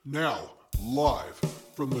Now, live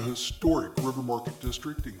from the historic River Market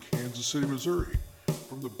District in Kansas City, Missouri,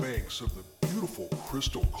 from the banks of the beautiful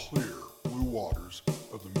crystal clear blue waters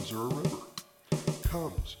of the Missouri River,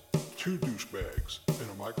 comes Two Douchebags and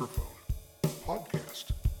a Microphone podcast.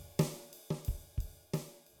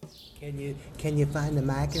 Can you find the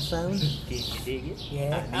microphone? Can you dig it?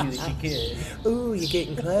 Yeah. I knew that you could. Ooh, you're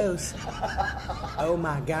getting close. Oh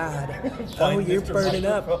my God. Find Oh, you're Mr. burning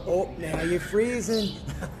up. Microphone. Oh, now you're freezing.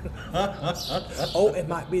 Oh, it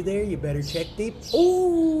might be there. You better check deep.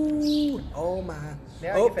 Ooh. Oh my.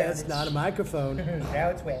 Now Oh, you found that's it. not a microphone. Now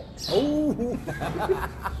it's wet. Oh.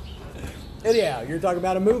 Anyhow, you're talking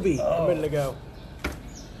about a movie a minute ago.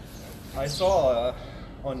 I saw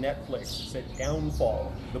on Netflix, it said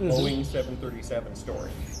Downfall, the Boeing 737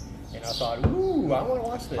 story. And I thought, ooh, I want to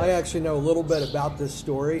watch this. I actually know a little bit about this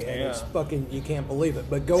story, and it's Yeah. fucking, you can't believe it.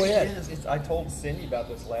 But go ahead. I told Cindy about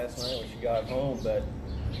this last night when she got home, but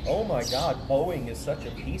oh my God, Boeing is such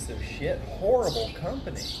a piece of shit, horrible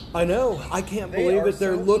company. I know. I can't They believe are it.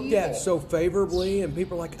 They're so looked at evil. so favorably, and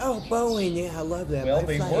people are like, "Oh, Boeing, yeah, I love that." Well, My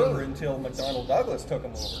they thing." were until McDonnell Douglas took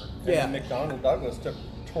them over. And Yeah. then McDonnell Douglas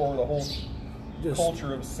tore the whole Just-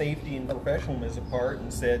 culture of safety and professionalism apart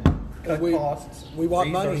and said, cut We- costs, we want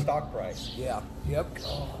raise our money. stock price. Yeah. Yep.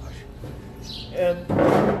 And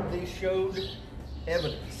they showed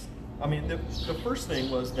evidence. I mean, the first thing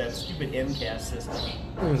was that stupid MCAS system.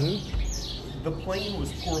 Mm-hmm. The plane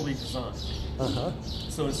was poorly designed. Uh-huh.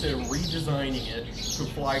 So instead of redesigning it to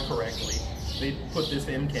fly correctly, they put this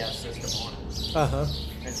MCAS system on it. Uh-huh.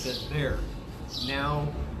 And said, there, now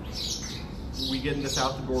we getting this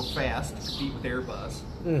out the door fast to compete with Airbus.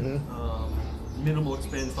 Mm-hmm. Minimal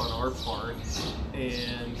expense on our part,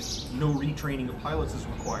 and no retraining of pilots is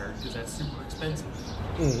required because that's super expensive.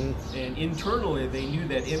 Mm-hmm. And internally, they knew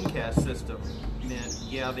that MCAS system meant,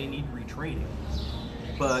 yeah, they need retraining.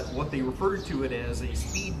 But what they referred to it as a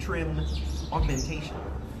speed trim augmentation.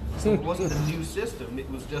 So it wasn't a new system, it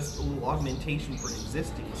was just a little augmentation for an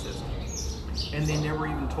existing system. And they never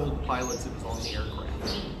even told the pilots it was on the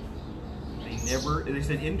aircraft. They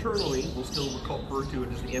said internally, we'll still refer to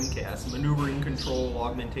it as the MCAS, Maneuvering Control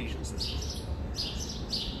Augmentation System.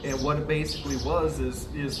 And what it basically was is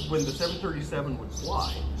when the 737 would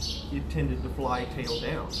fly, it tended to fly tail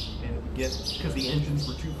down. And it would get, because the engines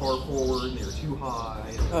were too far forward and they were too high.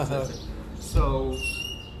 And Uh-huh. So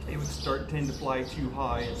it would tend to fly too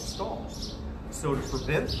high and stall. So to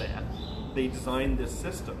prevent that, they designed this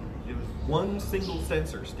system. It was one single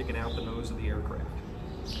sensor sticking out the nose of the aircraft.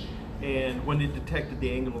 And when it detected the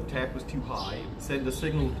angle of attack was too high, it would send a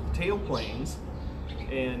signal to the tail planes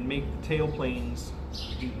and make the tail planes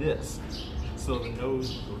do this. So the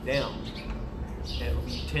nose would go down. And it would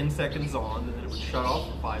be 10 seconds on, and then it would shut off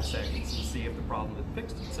for 5 seconds and see if the problem had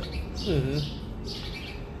fixed itself. Mm-hmm.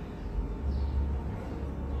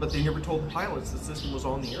 But they never told the pilots the system was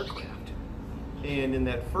on the aircraft. And in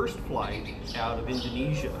that first flight out of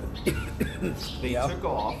Indonesia, they Yeah. took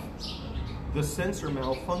off. The sensor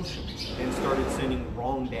malfunctioned and started sending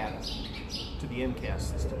wrong data to the MCAS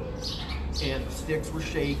system. And the sticks were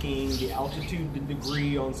shaking, the altitude didn't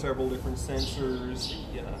agree on several different sensors,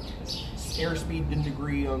 the airspeed didn't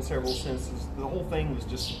agree on several sensors. The whole thing was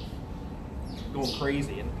just going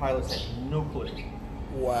crazy, and the pilots had no clue.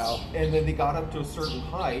 Wow. And then they got up to a certain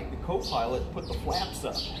height, the co-pilot put the flaps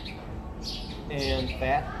up, and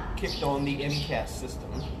that kicked on the MCAS system,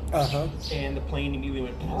 Uh-huh. and the plane immediately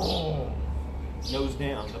went nose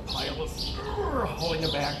down. The pilot was hauling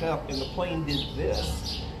it back up, and the plane did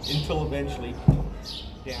this until eventually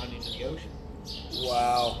down into the ocean.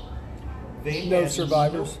 Wow. They No had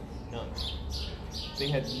survivors? None. They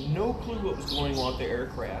had no clue what was going on with the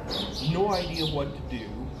aircraft, no idea what to do.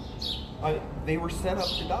 They were set up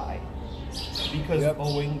to die because Yep.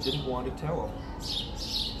 Boeing didn't want to tell them.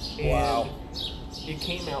 And Wow. it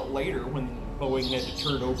came out later when Boeing had to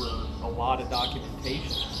turn over a lot of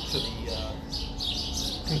documentation to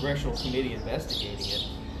the Congressional Committee investigating it,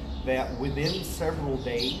 that within several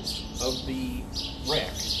days of the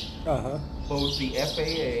wreck, Uh-huh. both the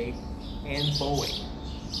FAA and Boeing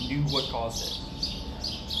knew what caused it.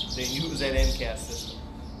 They knew it was that MCAS system.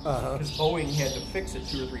 Uh-huh. Because Boeing had to fix it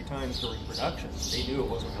 2 or 3 times during production. They knew it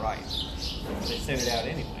wasn't right. They sent it out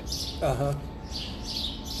anyway. Uh-huh.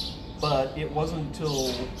 But it wasn't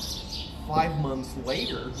until 5 months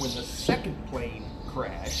later, when the second plane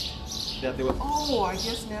crashed, that they were, oh, I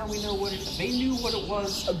guess now we know what it is. They knew what it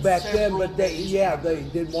was Back then, several but they days they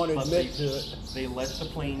didn't want to But admit to it. They let the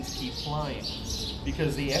planes keep flying.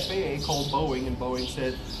 Because the FAA called Boeing, and Boeing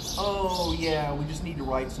said, oh, yeah, we just need to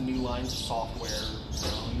write some new lines of software.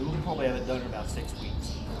 And we'll probably have it done in about 6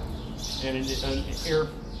 weeks. And an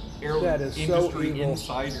That is so industry evil.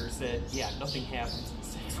 insider said, yeah, nothing happens in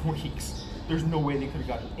 6 weeks. There's no way they could have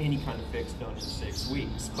gotten any kind of fix done in 6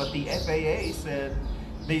 weeks. But the FAA said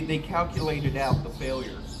they calculated out the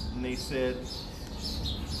failure, and they said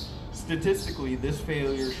statistically this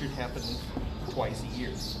failure should happen twice a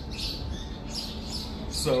year.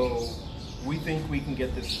 So we think we can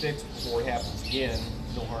get this fixed before it happens again.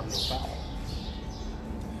 No harm, no foul.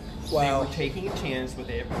 Wow. They were taking a chance with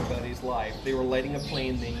everybody's life. They were letting a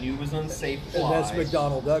plane they knew was unsafe And fly. that's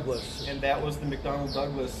McDonnell Douglas. And that was the McDonnell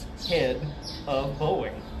Douglas head of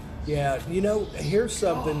Boeing. Yeah, here's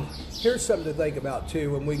something to think about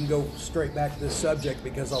too, and we can go straight back to this subject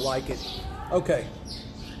because I like it. Okay,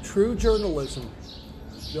 true journalism,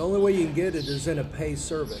 the only way you can get it is in a pay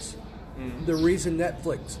service. Mm-hmm. The reason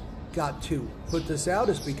Netflix got to put this out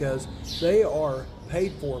is because they are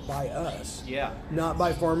paid for by us. Yeah. Not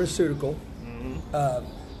by pharmaceutical,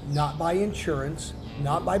 not by insurance,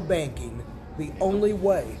 not by banking. The only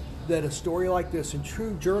way that a story like this in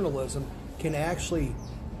true journalism can actually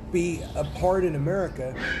be a part in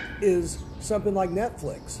America is something like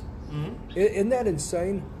Netflix. Isn't that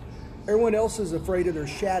insane? Everyone else is afraid of their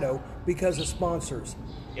shadow because of sponsors.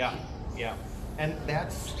 Yeah, yeah. And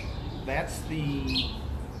that's the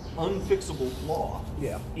unfixable flaw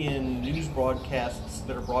Yeah. in news broadcasts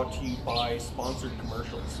that are brought to you by sponsored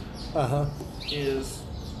commercials. Is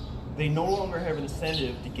they no longer have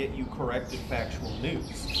incentive to get you corrected factual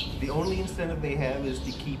news. The only incentive they have is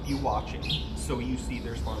to keep you watching so you see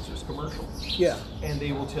their sponsor's commercial. Yeah. And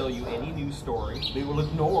they will tell you any news story. They will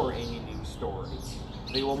ignore any news story.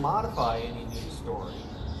 They will modify any news story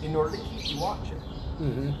in order to keep you watching.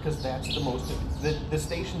 Because that's the most... The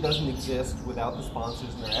station doesn't exist without the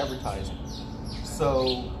sponsors and their advertising.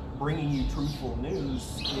 So bringing you truthful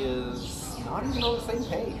news is not even on the same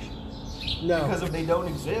page. No. Because if they don't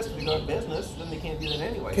exist, if they go out of business, then they can't do that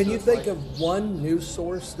anyway. Can So you it's think like, of one news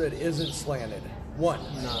source that isn't slanted? One.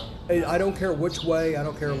 No. I don't care which way, I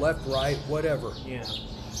don't care left, right, whatever. Yeah.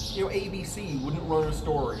 ABC wouldn't run a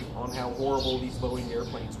story on how horrible these Boeing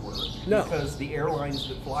airplanes were. No. Because the airlines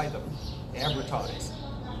that fly them advertise,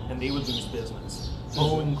 and they would lose business.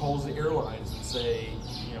 Boeing calls the airlines and say,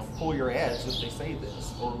 pull your ads if they say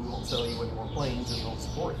this, or we won't sell you any more planes and we won't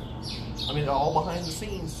support you. I mean, all behind the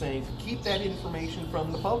scenes saying, keep that information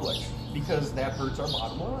from the public, because that hurts our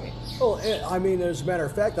bottom line. Well, I mean, as a matter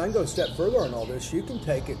of fact, I can go a step further on all this. You can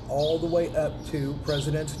take it all the way up to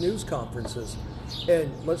president's news conferences.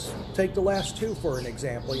 And let's take the last two for an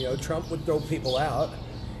example. Trump would throw people out,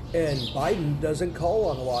 and Biden doesn't call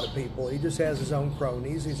on a lot of people. He just has his own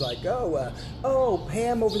cronies. He's like, oh,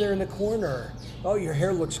 Pam over there in the corner. Oh, your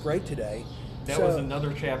hair looks great today. That was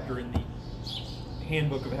another chapter in the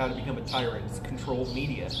handbook of how to become a tyrant. It's controlled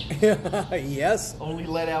media. Yes. Only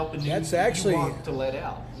let out the news That's that actually- you want to let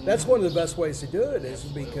out. That's one of the best ways to do it is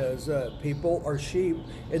because people are sheep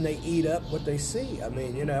and they eat up what they see. I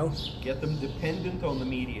mean, Get them dependent on the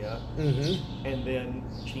media, and then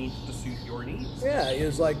change it to suit your needs. Yeah, it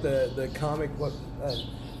was like the comic.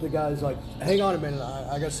 The guy's like, hang on a minute,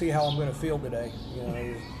 I got to see how I'm going to feel today.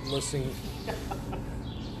 Listening.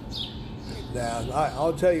 Now,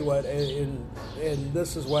 I'll tell you what, and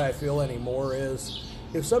this is what I feel anymore is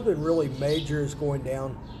if something really major is going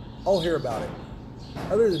down, I'll hear about it.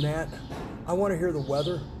 Other than that, I want to hear the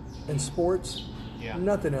weather and sports. Yeah.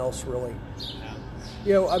 Nothing else really.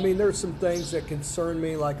 Yeah. I mean, there's some things that concern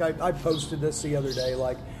me. Like I posted this the other day,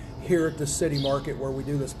 like here at the city market where we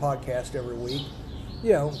do this podcast every week.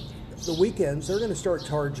 The weekends, they're going to start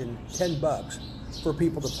charging $10 for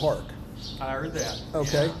people to park. I heard that.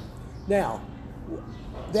 Okay. Yeah. Now,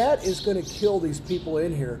 that is going to kill these people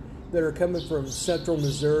in here that are coming from central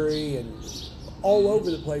Missouri and all over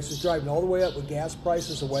the place, is driving all the way up with gas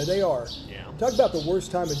prices the way they are. Yeah. Talk about the worst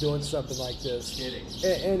time of doing something like this. Kidding.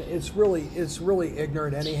 And it's really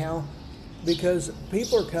ignorant anyhow, because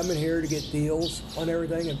people are coming here to get deals on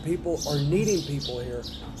everything, and people are needing people here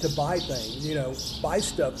to buy things, buy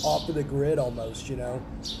stuff off of the grid almost,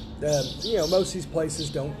 most of these places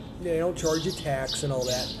don't charge you tax and all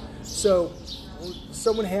that. So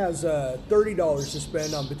someone has $30 to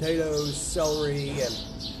spend on potatoes, celery, and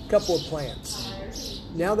a couple of plants.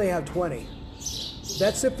 Now they have 20.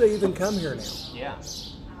 That's if they even come here now. Yeah.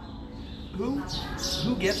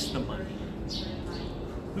 Who gets the money?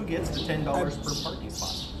 Who gets the $10 per parking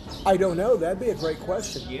spot? I don't know. That'd be a great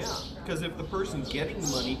question. Yeah, because if the person getting the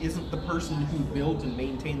money isn't the person who built and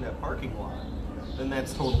maintained that parking lot, then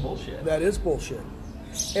that's total bullshit. That is bullshit.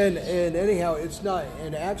 And anyhow, it's not.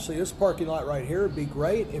 And actually, this parking lot right here would be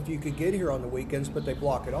great if you could get here on the weekends, but they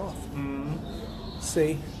block it off.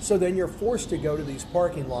 See, so then you're forced to go to these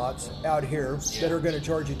parking lots out here that are going to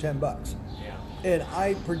charge you $10. Yeah. And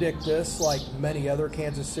I predict this, like many other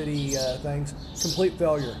Kansas City things, complete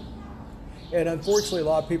failure. And unfortunately, a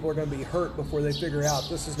lot of people are going to be hurt before they figure out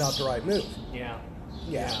this is not the right move. Yeah.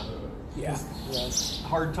 Yeah.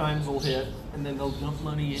 Hard times will hit, and then they'll dump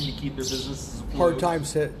money in to keep their businesses afloat. Hard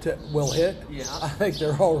times will hit. Yeah. I think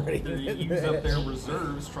they're already. They use up their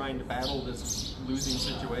reserves trying to battle this losing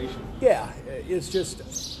situation. Yeah, it's just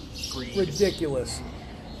Greed. ridiculous.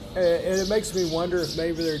 And it makes me wonder if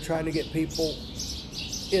maybe they're trying to get people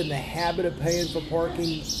in the habit of paying for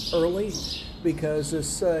parking early, because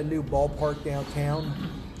this new ballpark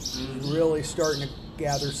downtown is really starting to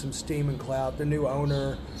gather some steam and clout. The new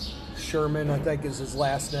owner, Sherman, I think is his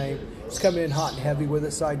last name, he's coming in hot and heavy with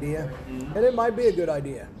this idea, and it might be a good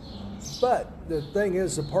idea. But the thing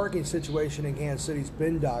is, the parking situation in Kansas City's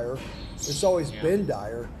been dire. It's always been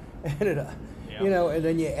dire, and and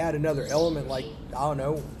then you add another element like, I don't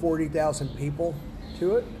know, 40,000 people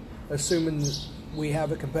to it, assuming we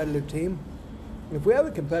have a competitive team. If we have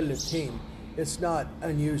a competitive team, it's not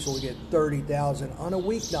unusual to get 30,000 on a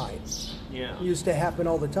weeknight. Yeah. It used to happen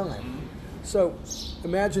all the time. So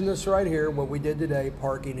imagine this right here, what we did today,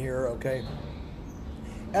 parking here, okay?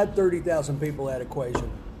 Add 30,000 people to that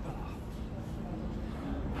equation.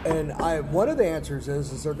 And one of the answers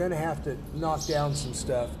is they're going to have to knock down some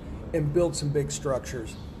stuff and build some big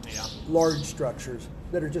structures, large structures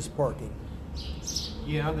that are just parking.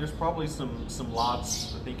 Yeah, there's probably some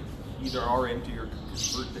lots that they could either are empty or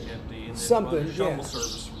convert to empty, and then Something, run a shuttle yeah.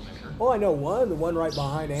 service from there. Well, I know the one right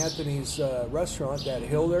behind Anthony's restaurant, that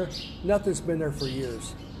hill there, nothing's been there for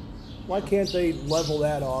years. Why can't they level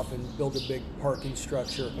that off and build a big parking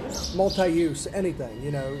structure? Multi-use, anything,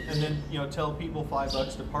 And then, tell people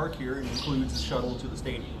 $5 to park here and includes the shuttle to the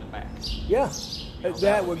stadium and back. Yeah, that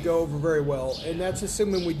that would would go over very well. And that's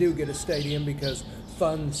assuming we do get a stadium, because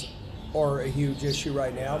funds are a huge issue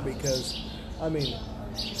right now, because, I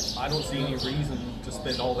don't see any reason to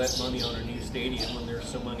spend all that money on a new stadium when there's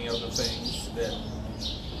so many other things that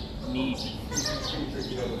need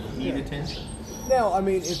attention. Now,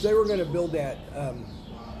 if they were going to build that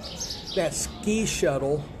ski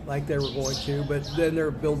shuttle like they were going to, but then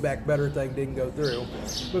their Build Back Better thing didn't go through,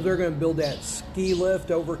 but if they're going to build that ski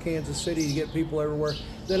lift over Kansas City to get people everywhere,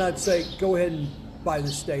 then I'd say go ahead and buy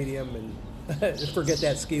the stadium and forget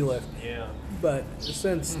that ski lift. Yeah. But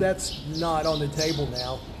since that's not on the table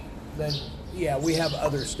now, then yeah, we have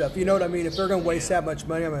other stuff. You know what I mean? If they're going to waste that much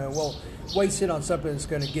money, waste it on something that's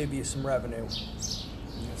going to give you some revenue.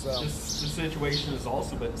 So The situation has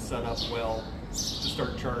also been set up well to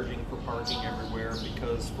start charging for parking everywhere,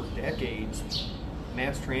 because for decades,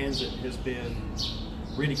 mass transit has been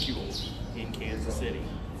ridiculed in Kansas City.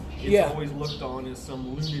 It's always looked on as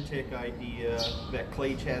some lunatic idea. That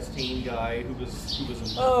Clay Chastain guy who was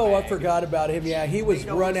in I forgot about him. Yeah, he was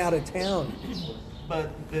run out of town.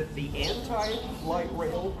 But the anti-light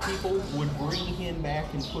rail people would bring him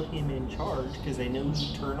back and put him in charge because they knew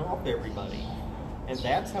he'd turn off everybody. And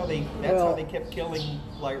that's how they kept killing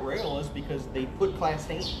light rail, is because they put Clay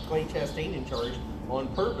Chastain in charge on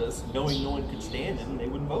purpose, knowing no one could stand him, and they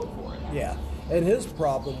wouldn't vote for it. Yeah, and his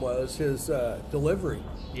problem was his delivery.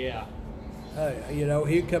 Yeah.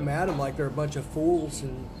 He'd come at him like they're a bunch of fools,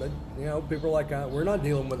 but people are like, we're not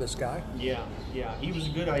dealing with this guy. Yeah. He was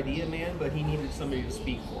a good idea man, but he needed somebody to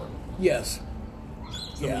speak for him. Yes.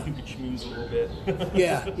 Somebody who could schmooze a little bit.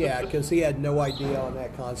 yeah, because he had no idea on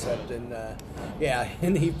that concept, and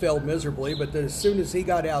and he failed miserably. But as soon as he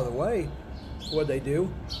got out of the way, what'd they do?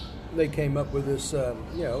 They came up with this,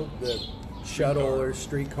 the shuttle or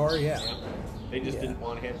streetcar. Yeah. They just didn't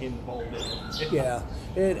want to have him involved in it. Yeah,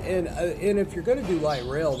 and if you're going to do light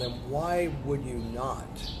rail, then why would you not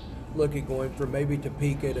look at going from maybe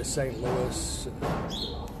Topeka to St. Louis?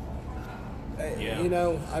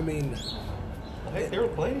 Heck, there were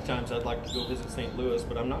plenty of times I'd like to go visit St. Louis,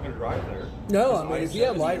 but I'm not going to drive there. No, if you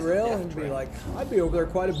had light rail, I'd be over there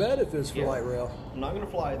quite a bit if it was for light rail. I'm not going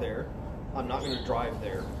to fly there. I'm not going to drive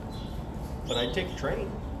there. But I'd take a train.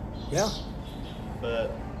 Yeah.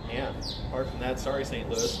 But, apart from that, sorry, St.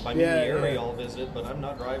 Louis. If I'm in the area, I'll visit, but I'm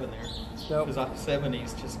not driving there. Because I-70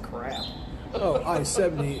 is just crap. Oh,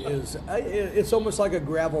 I-70 it's almost like a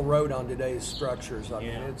gravel road on today's structures. I mean,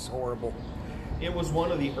 it's horrible. It was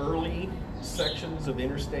one of the early sections of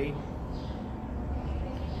interstate,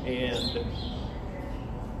 and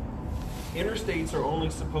interstates are only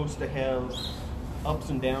supposed to have ups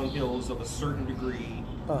and down hills of a certain degree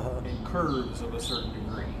and curves of a certain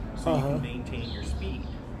degree, so you can maintain your speed.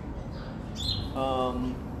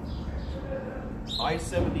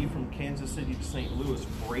 I-70 from Kansas City to St. Louis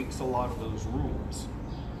breaks a lot of those rules.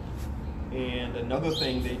 And another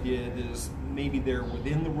thing they did is maybe they're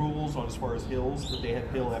within the rules on as far as hills, but they have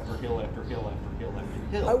hill after hill after hill after hill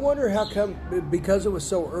after hill. I wonder how come, because it was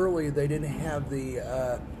so early, they didn't have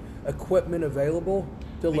the equipment available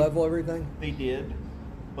to level everything? They did,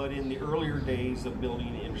 but in the earlier days of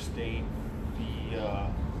building the interstate,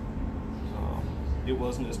 it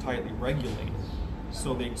wasn't as tightly regulated.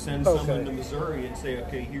 So they'd send someone to Missouri and say,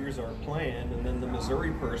 okay, here's our plan, and then the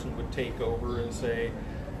Missouri person would take over and say,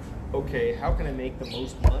 okay, how can I make the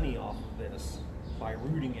most money off of this by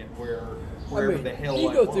routing it wherever the hell you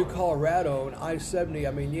I go want. through Colorado and I-70,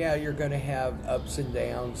 I mean, yeah, you're going to have ups and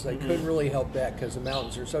downs. They couldn't really help that because the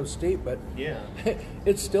mountains are so steep, but Yeah.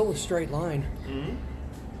 it's still a straight line. Mm-hmm.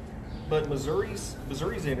 But Missouri's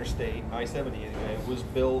interstate, I-70 anyway, was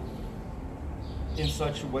built in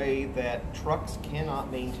such a way that trucks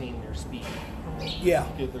cannot maintain their speed. Yeah.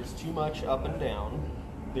 Because there's too much up and down,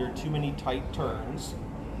 there are too many tight turns,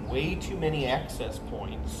 way too many access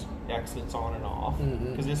points, exits on and off,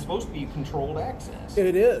 because it's supposed to be controlled access.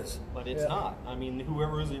 It is. But it's not. I mean,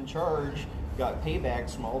 whoever's in charge got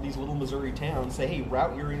paybacks from all these little Missouri towns, say, hey,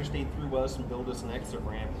 route your interstate through us and build us an exit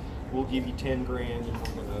ramp. We'll give you $10,000 and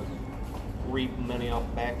we're going to reap money off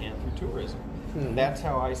the back end through tourism. That's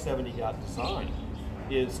how I-70 got designed,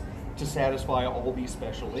 is to satisfy all these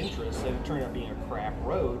special interests, and it turned out being a crap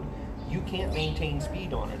road. You can't maintain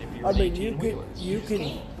speed on it if you're an 18-wheeler. You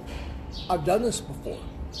can. I've done this before.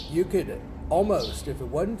 You could almost, if it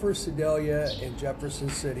wasn't for Sedalia and Jefferson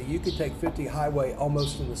City, you could take 50 highway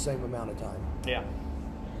almost in the same amount of time. Yeah.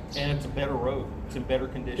 And it's a better road. It's in better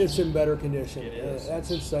condition. It's in better condition. It is.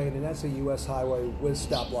 That's insane, and that's a U.S. highway with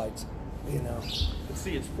stoplights. You know. Let's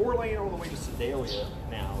see, it's 4-lane all the way to Sedalia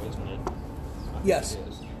now, isn't it? I think Yes. it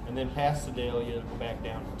is. And then past Sedalia, it'll go back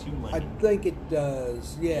down to 2-lane. I think it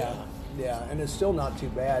does. Yeah, and it's still not too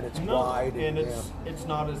bad. It's wide, and it's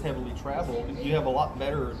not as heavily traveled. You have a lot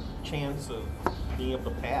better chance of being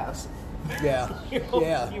able to pass. Yeah, You know,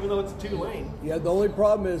 yeah. Even though it's a 2-lane. Yeah, the only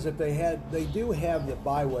problem is if they do have the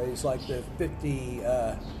byways like the 50,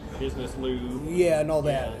 Business loop. yeah, and all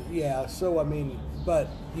that. Yeah, so I mean, but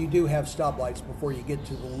you do have stoplights before you get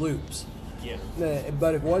to the loops. Yeah.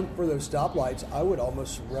 But if it wasn't for those stoplights, I would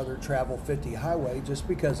almost rather travel 50 highway just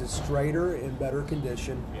because it's straighter, in better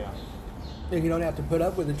condition. Yeah. And you don't have to put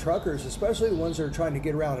up with the truckers, especially the ones that are trying to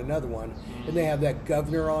get around another one. And they have that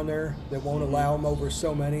governor on there that won't allow them over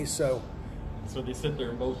so many. So they sit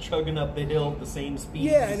there both chugging up the hill at the same speed.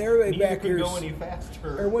 Yeah, and everybody Neither back could here go any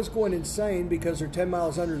faster. everyone's going insane because they're 10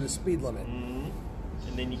 miles under the speed limit.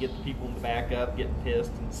 And then you get the people in the back up getting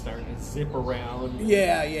pissed and starting to zip around.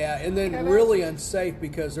 Yeah, and then really unsafe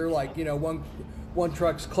because they're like, you know, one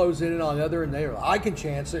truck's closing in on the other, and they're like, I can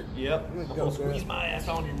chance it. Yep. Go I'll through squeeze it. my ass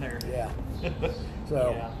on in there. Yeah.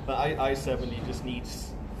 So Yeah. But I-70 just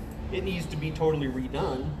needs to be totally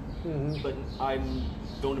redone. But I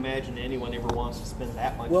don't imagine anyone ever wants to spend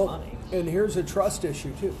that much well, money. and here's a trust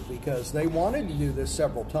issue too, because they wanted to do this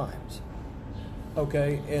several times.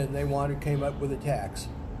 Okay, and they came up with a tax.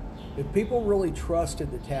 If people really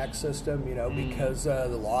trusted the tax system, you know, because the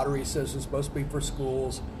lottery says it's supposed to be for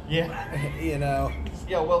schools, Yeah. you know,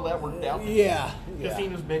 Yeah, well, that worked out. yeah.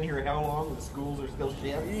 Casino's been here how long? The schools are still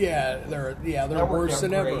shit. Yeah, they're That worked worse out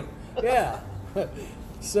than ever. great. Yeah.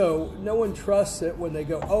 So no one trusts it when they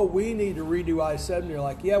go, oh, we need to redo I-70. You're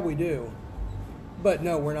like, yeah, we do. But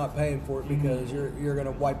no, we're not paying for it because you're going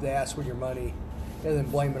to wipe the ass with your money and then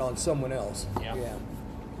blame it on someone else. Yeah.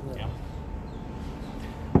 Yeah.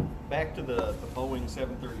 Back to the Boeing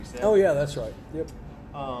 737. Oh, yeah, that's right. Yep.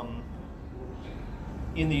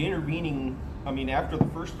 In the intervening, I mean, after the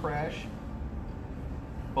first crash,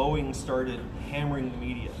 Boeing started hammering the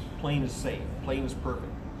media. Plane is safe. Plane is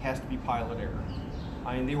perfect. Has to be pilot error.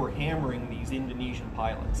 I mean, they were hammering these Indonesian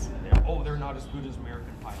pilots. They're not as good as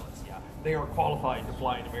American pilots. Yeah, they are qualified to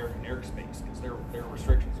fly in American airspace because their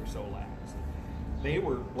restrictions are so lax. They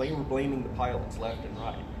were blaming the pilots left and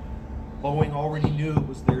right. Boeing already knew it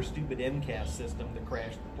was their stupid MCAS system that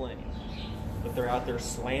crashed the plane, but they're out there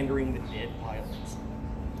slandering the dead pilots.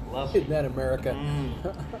 Love Isn't it. that America?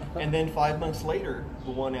 And then 5 months later,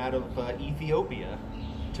 the one out of Ethiopia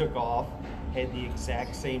took off, had the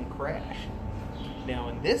exact same crash. Now,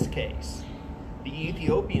 in this case, the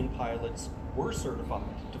Ethiopian pilots were certified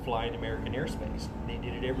to fly in American airspace. They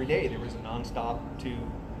did it every day. There was a nonstop to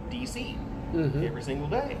D.C. Every single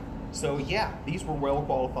day. So, yeah, these were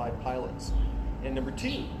well-qualified pilots. And number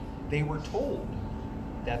two, they were told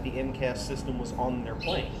that the MCAS system was on their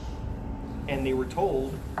plane, and they were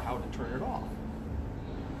told how to turn it off.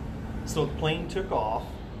 So the plane took off.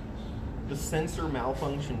 the sensor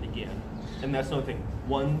malfunctioned again. And that's another thing.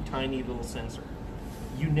 One tiny little sensor.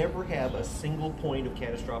 You never have a single point of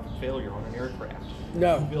catastrophic failure on an aircraft.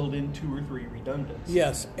 No. You build in 2 or 3 redundants.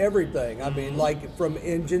 Yes, everything. I mean, like from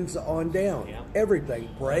engines on down. Yeah. Everything.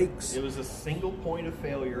 Brakes. It was a single point of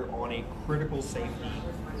failure on a critical safety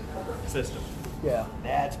system. Yeah.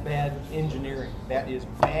 That's bad engineering. That is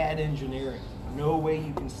bad engineering. No way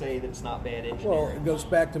you can say that it's not bad engineering. Well, it goes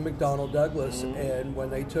back to McDonnell Douglas, and when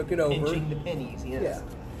they took it over. Pinching the pennies, yes.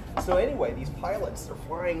 Yeah. So anyway, these pilots are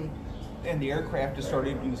flying, and the aircraft is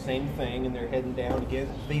starting to do the same thing, and they're heading down again.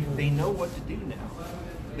 They know what to do now.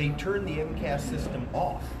 They turn the MCAS system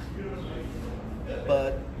off.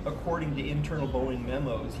 But according to internal Boeing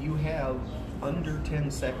memos, you have under 10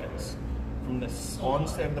 seconds from the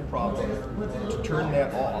onset of the problem to turn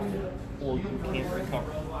that off, or you can't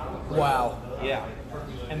recover. Wow. Yeah.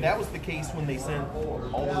 And that was the case when they sent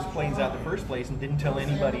all those planes out in the first place and didn't tell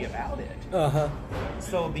anybody about it. Uh-huh.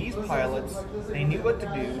 So these pilots, they knew what to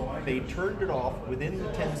do. They turned it off within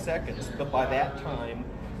the 10 seconds, but by that time,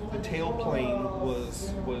 the tailplane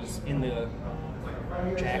was in the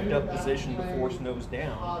jacked up position to force nose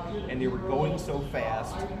down, and they were going so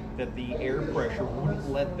fast that the air pressure wouldn't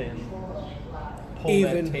let them pull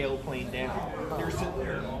that tailplane down. They were sitting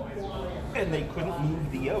there, and they couldn't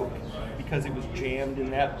move the yoke because it was jammed in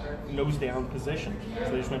that nose down position.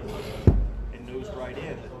 So they just went and nosed right in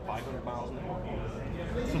at 500 miles an hour.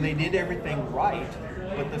 So they did everything right,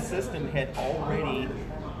 but the system had already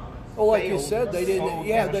Well, like failed you said, they didn't. so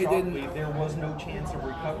Yeah, they didn't. catastrophically, there was no chance of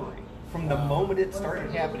recovery. From the moment it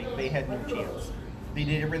started happening, they had no chance. They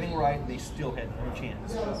did everything right, they still had no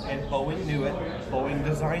chance. And Boeing knew it. Boeing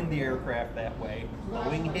designed the aircraft that way.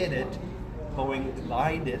 Boeing hid it. Boeing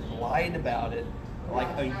lied about it. Like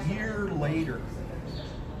a year later,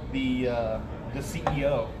 the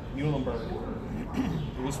CEO, Muhlenberg,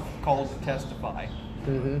 was called to testify.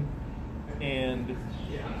 Mm-hmm. And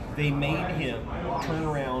they made him turn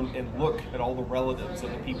around and look at all the relatives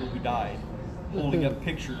of the people who died, holding up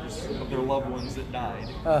pictures of their loved ones that died.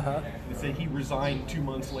 Uh-huh. They said he resigned 2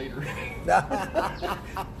 months later.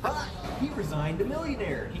 He resigned a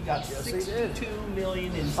millionaire. He got Yes, he $62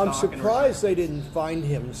 million in stock. I'm surprised they didn't find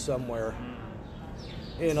him somewhere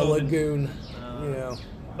in a lagoon. You know.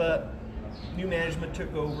 But new management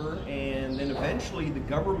took over, and then eventually the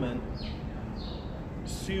government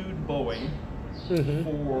sued Boeing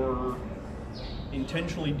for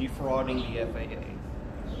intentionally defrauding the FAA.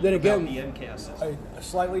 Then again, about the MCAS system. a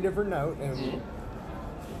slightly different note.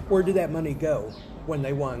 Where did that money go when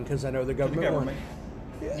they won? Because I know the government won.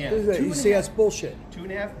 Yeah. You see, that's bullshit.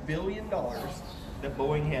 $2.5 billion that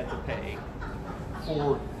Boeing had to pay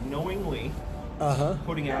for knowingly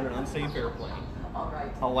putting out an unsafe airplane,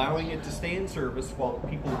 allowing it to stay in service while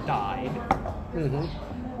people died,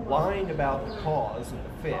 lying about the cause and the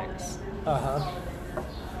fix.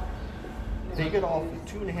 They get off with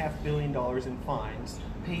 $2.5 billion in fines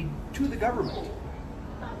paid to the government.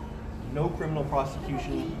 No criminal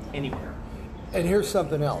prosecution anywhere. And here's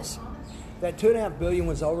something else. That $2.5 billion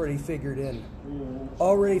was already figured in.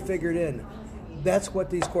 Already figured in. That's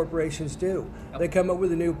what these corporations do. They come up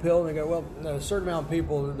with a new pill and they go, well, a certain amount of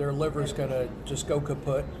people, their liver's going to just go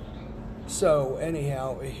kaput. So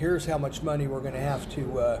anyhow, here's how much money we're going to have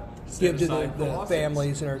to give to the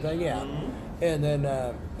families and everything. Yeah. And then,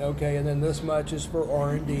 and then this much is for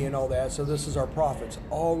R&D and all that. So this is our profits.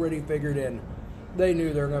 Already figured in. They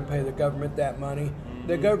knew they were going to pay the government that money.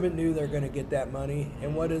 The government knew they're going to get that money.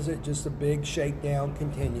 And what is it? Just a big shakedown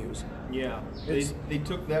continues. Yeah. They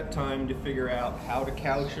took that time to figure out how to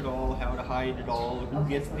couch it all, how to hide it all, who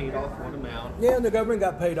gets paid off what amount. Yeah, and the government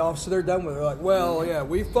got paid off, so they're done with it. They're like, well, yeah,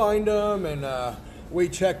 we fined them, and we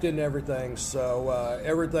checked in everything. So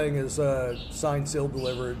everything is signed, sealed,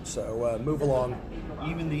 delivered. So move along.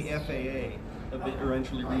 Even the FAA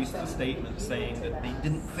eventually released a statement saying that they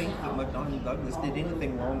didn't think that McDonnell Douglas did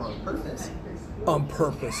anything wrong on purpose. On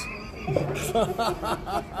purpose.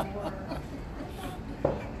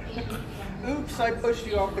 Oops, I pushed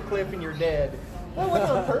you off the cliff and you're dead. That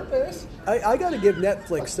wasn't on purpose. I got to give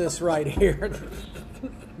Netflix this right here.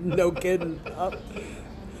 No kidding.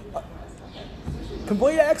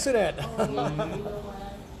 Complete accident.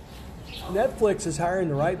 Netflix is hiring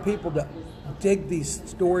the right people to dig these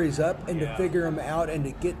stories up and to figure them out and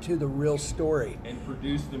to get to the real story. And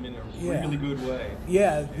produce them in a really good way.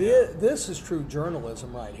 Yeah, this is true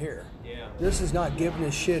journalism right here. Yeah. This is not giving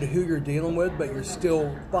a shit who you're dealing with, but you're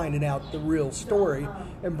still finding out the real story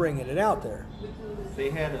and bringing it out there.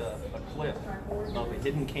 They had a clip of a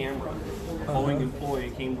hidden camera. A Boeing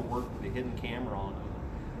employee came to work with a hidden camera on him.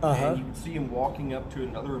 And you could see him walking up to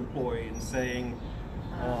another employee and saying,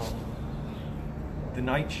 the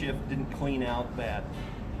night shift didn't clean out that,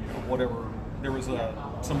 whatever. There was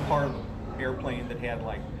some part of the airplane that had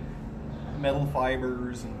like metal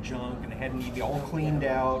fibers and junk, and it had to be all cleaned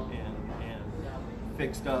out and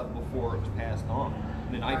fixed up before it was passed on.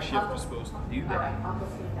 And the night shift was supposed to do that.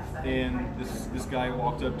 And this guy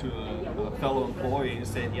walked up to a fellow employee and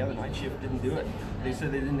said, yeah, the night shift didn't do it. They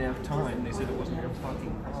said they didn't have time. They said it wasn't their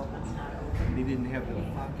fucking problem. They didn't have the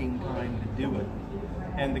fucking time to do it.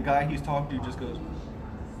 And the guy he's talking to just goes,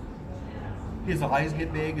 his eyes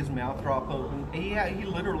get big, his mouth drop open. And he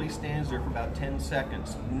literally stands there for about 10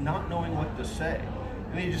 seconds, not knowing what to say.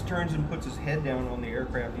 And then he just turns and puts his head down on the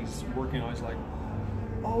aircraft he's working on. He's like,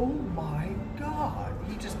 oh my God.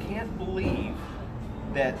 He just can't believe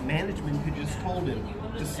that management had just told him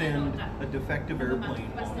to send a defective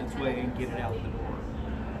airplane on its way and get it out the door.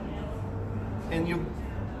 And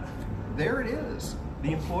there it is.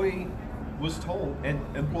 The employee was told, and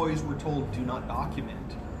employees were told, do not document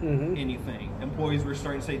anything. Employees were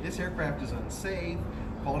starting to say, this aircraft is unsafe,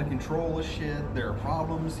 quality control is shit, there are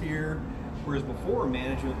problems here. Whereas before,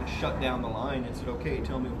 management would shut down the line and said, okay,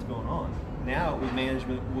 tell me what's going on. Now,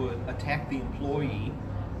 management would attack the employee,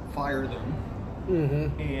 fire them,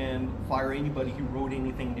 and fire anybody who wrote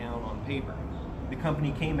anything down on paper. The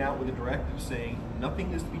company came out with a directive saying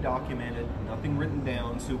nothing is to be documented, nothing written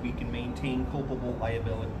down, so we can maintain culpable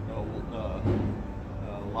liability,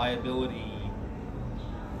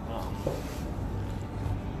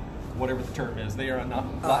 whatever the term is. They are not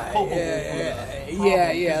culpable for the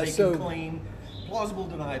problem, they can claim plausible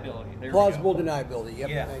deniability. Plausible deniability. Yep.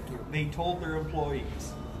 Yeah. Thank you. They told their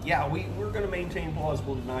employees, yeah, we're going to maintain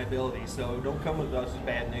plausible deniability, so don't come with us with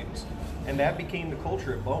bad news. And that became the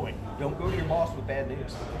culture at Boeing. Don't go to your boss with bad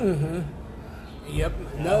news. Yep.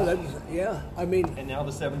 No, that's, yeah. I mean. And now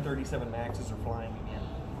the 737 MAXs are flying again.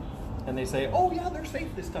 And they say, oh, yeah, they're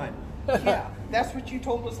safe this time. Yeah, that's what you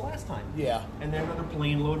told us last time. Yeah. And then another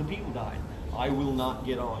plane load of people died. I will not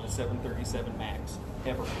get on a 737 MAX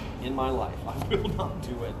ever in my life. I will not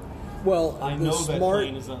do it. Well, I know that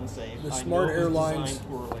plane is unsafe. The smart airlines designed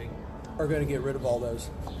poorly. Are going to get rid of all those.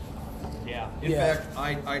 Yeah. In fact,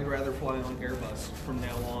 I'd rather fly on Airbus from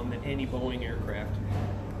now on than any Boeing aircraft.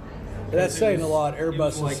 That's saying a lot.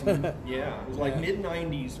 Airbus it was like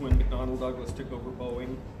mid-90s when McDonnell Douglas took over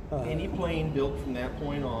Boeing. Any plane built from that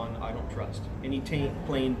point on, I don't trust. Any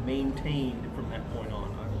plane maintained from that point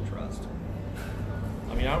on, I don't trust.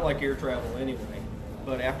 I mean, I don't like air travel anyway,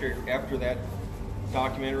 but after that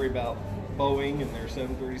documentary about Boeing and their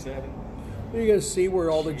 737, you're going to see where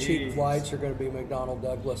all the cheap flights are going to be McDonnell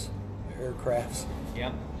Douglas aircrafts.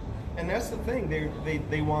 Yeah, and that's the thing.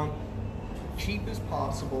 They want cheap as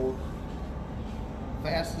possible,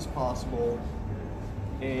 fast as possible,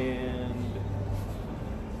 and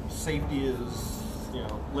safety is,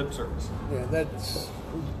 lip service. Yeah,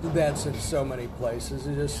 that's in so many places.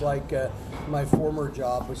 It's just like my former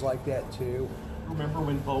job was like that too. Remember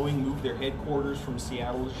when Boeing moved their headquarters from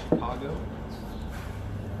Seattle to Chicago?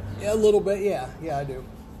 Yeah, a little bit. Yeah, I do.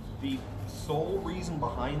 The sole reason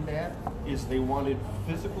behind that is they wanted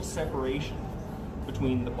physical separation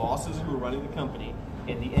between the bosses who were running the company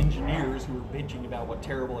and the engineers who were bitching about what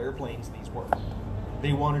terrible airplanes these were.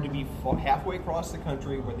 They wanted to be halfway across the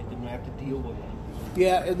country where they didn't have to deal with them.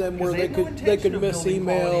 Yeah, and then where they could miss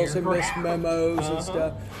emails and miss memos and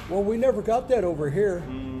stuff. Well, we never got that over here.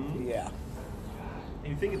 Yeah.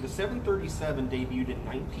 And you think of the 737 debuted in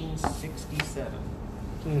 1967.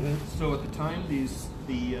 So at the time the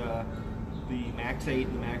MAX 8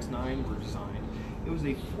 and the MAX 9 were designed, it was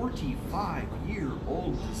a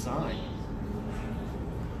 45-year-old design.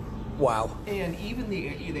 Wow. And even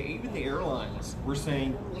the airlines were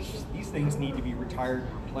saying these things need to be retired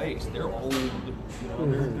and replaced. They're old,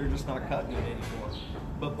 they're just not cutting it anymore.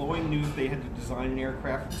 But Boeing knew if they had to design an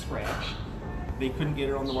aircraft from scratch, they couldn't get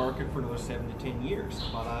it on the market for another 7 to 10 years.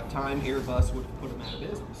 By that time, Airbus would have put them out of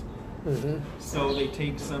business. So they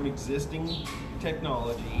take some existing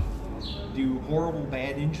technology, do horrible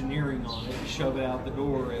bad engineering on it, shove it out the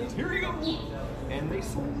door as, here you go! And they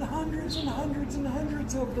sold hundreds and hundreds and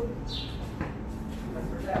hundreds of them.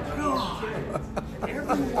 God.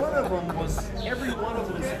 Every one of them is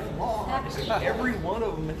flawed. Every one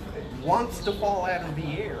of them wants to fall out of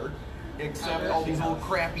the air, except all these old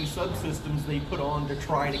crappy subsystems they put on to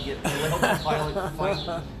try to get the pilot to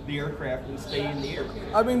fight the aircraft and stay in the air.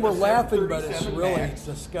 I mean, we're laughing, but it's really Max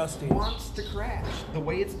disgusting. Wants to crash. The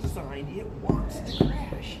way it's designed, it wants to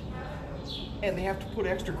crash. And they have to put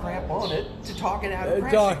extra crap on it to talk it out of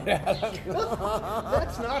crashing.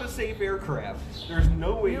 That's not a safe aircraft. There's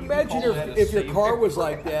no way you can imagine call that a if your safe car was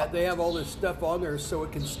aircraft. like that. They have all this stuff on there so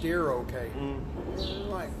it can steer okay.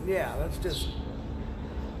 Like, yeah, that's just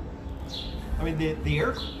I mean, the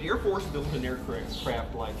Air Force built an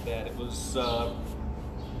aircraft like that. It was, I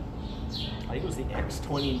think it was the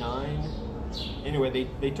X-29. Anyway,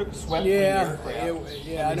 they took a swept wing aircraft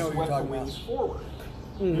and I know what you're swept the talking wings about. forward.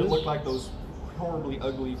 It looked like those horribly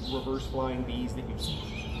ugly reverse flying bees that you've seen.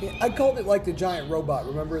 Yeah, I called it like the giant robot.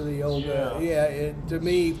 Remember the old? To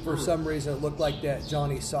me, for some reason, it looked like that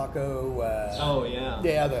Johnny Sacco. Oh yeah.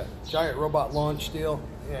 Yeah, the giant robot launch deal.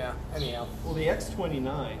 Yeah. Anyhow. Well, the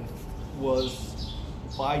X-29 was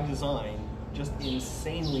by design just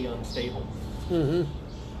insanely unstable.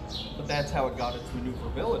 But that's how it got its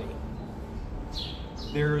maneuverability.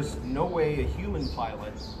 There's no way a human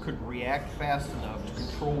pilot could react fast enough to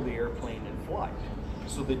control the airplane in flight.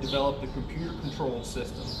 So they developed a computer-controlled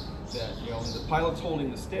system that, when the pilot's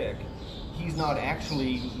holding the stick, he's not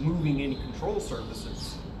actually moving any control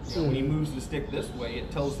surfaces. When he moves the stick this way,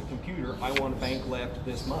 it tells the computer, I want to bank left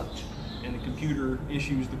this much. And the computer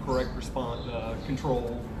issues the correct response,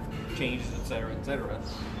 control changes, etc., etc.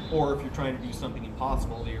 Or if you're trying to do something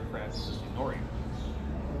impossible, the aircraft will just ignore you.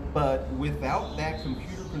 But without that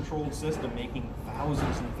computer-controlled system making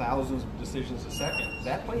thousands and thousands of decisions a second,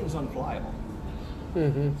 that plane is unflyable.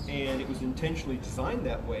 And it was intentionally designed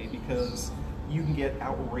that way because you can get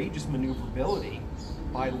outrageous maneuverability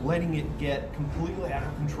by letting it get completely out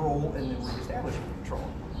of control and then reestablishing control.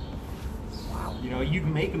 Wow. You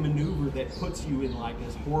can make a maneuver that puts you in like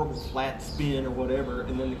this horrible flat spin or whatever,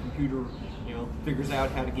 and then the computer, figures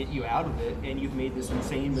out how to get you out of it, and you've made this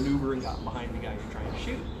insane maneuver and gotten behind the guy you're trying to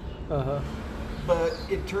shoot. But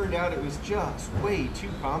it turned out it was just way too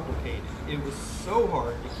complicated. It was so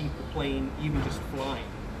hard to keep the plane even just flying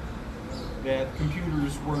that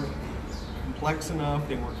computers weren't complex enough,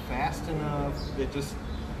 they weren't fast enough, that just,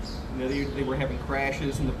 they were having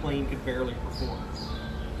crashes and the plane could barely perform.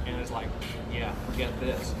 And it's like, yeah, forget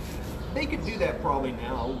this. They could do that probably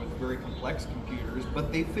now with very complex computers,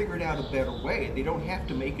 but they figured out a better way. They don't have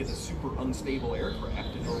to make it a super unstable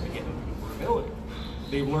aircraft in order to get maneuverability.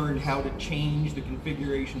 They learned how to change the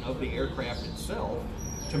configuration of the aircraft itself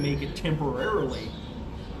to make it temporarily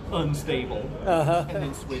unstable and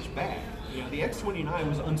then switch back. The X-29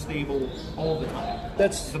 was unstable all the time.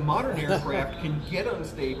 The modern aircraft can get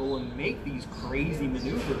unstable and make these crazy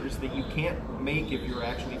maneuvers that you can't make if you're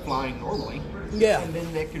actually flying normally. Yeah. And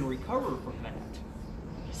then they can recover from that.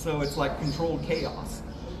 So it's like controlled chaos.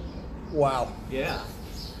 Wow. Yeah.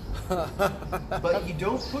 But you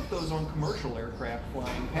don't put those on commercial aircraft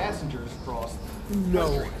flying passengers across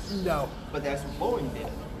countries. No. But that's what Boeing did.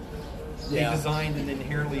 Yeah. They designed an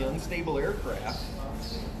inherently unstable aircraft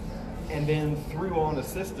and then threw on a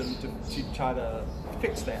system to try to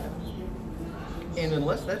fix that. And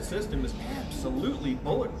unless that system is absolutely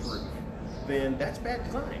bulletproof, then that's bad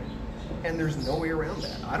design. And there's no way around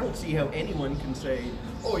that. I don't see how anyone can say,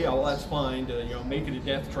 oh yeah, well that's fine to make it a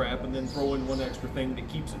death trap and then throw in one extra thing that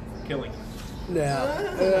keeps it from killing you.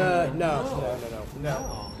 No.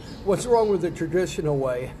 What's wrong with the traditional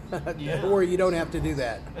way, where you don't have to do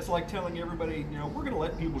that? It's like telling everybody, we're going to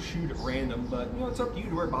let people shoot at random, but it's up to you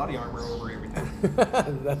to wear body armor over everything.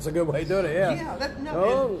 That's a good way of doing it. Yeah.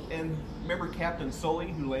 Yeah. And remember Captain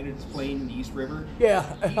Sully, who landed his plane in the East River? Yeah,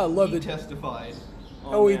 I love it. He testified.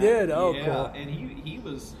 He did. Oh, yeah, cool. And he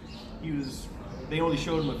was. They only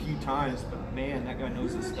showed him a few times, but man, that guy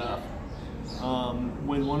knows his stuff.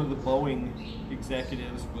 When one of the Boeing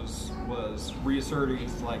executives was reasserting,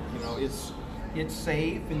 he's like, it's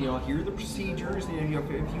safe, and here are the procedures, and if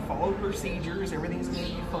you follow procedures, everything's going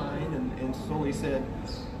to be fine. And Sully said,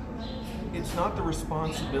 it's not the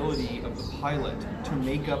responsibility of the pilot to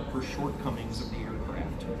make up for shortcomings of the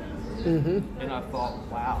aircraft. And I thought,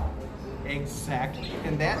 wow, exactly.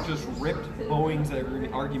 And that just ripped Boeing's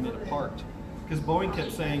argument apart. Because Boeing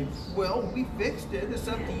kept saying, well, we fixed it, it's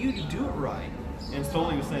up to you to do it right. And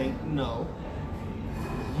Sully was saying, no,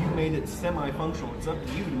 you made it semi-functional. It's up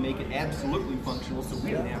to you to make it absolutely functional so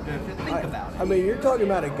we don't have to think about it. I mean, you're talking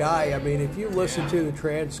about a guy, if you listen to the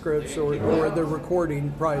transcripts or the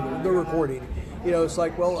recording, probably the recording, it's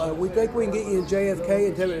like, well, we think we can get you in JFK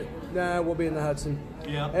in 10 minutes. Nah, we'll be in the Hudson.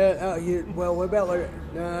 Yeah. Well, what about later?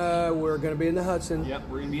 Nah, we're going to be in the Hudson. Yep,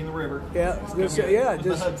 we're going to be in the river. Yeah,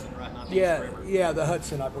 the Hudson, right? Not the East River. Yeah, the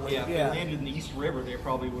Hudson, I believe. Yeah, if they landed in the East River, they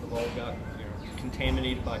probably would have all got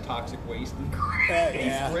contaminated by toxic waste. The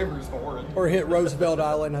East River's horrid. Or hit Roosevelt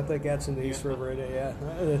Island. I think that's in the East River.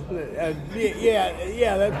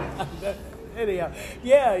 Anyhow,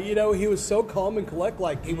 he was so calm and collect,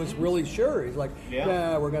 like he was really sure. He's like,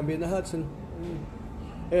 nah, we're going to be in the Hudson.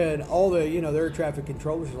 And all the, the air traffic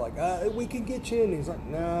controllers are like, we can get you in. He's like,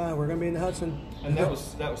 nah, we're going to be in the Hudson. And that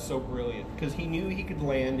was so brilliant because he knew he could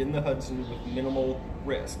land in the Hudson with minimal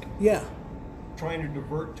risk. Yeah. trying to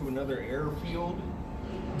divert to another airfield.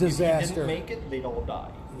 Disaster. If he didn't make it, they'd all die.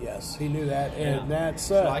 Yes, he knew that, and that's.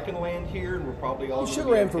 So I can land here, and we're probably all. He should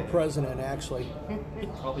have ran for president, actually. He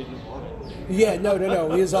probably didn't want it. Yeah, no.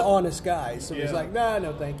 He's an honest guy, so he's like, nah,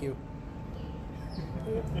 no, thank you.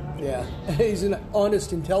 Yeah, he's an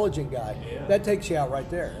honest, intelligent guy. Yeah. That takes you out right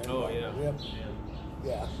there. Oh yeah. Yep.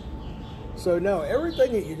 Yeah. So no,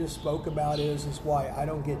 everything that you just spoke about is why I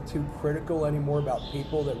don't get too critical anymore about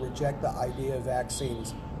people that reject the idea of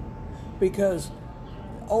vaccines, because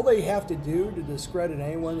all they have to do to discredit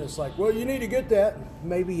anyone that's like, well, you need to get that.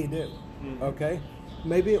 Maybe you do. Mm-hmm. Okay.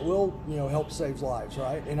 Maybe it will, help save lives,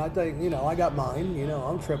 right? And I think, I got mine.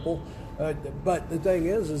 I'm triple. But the thing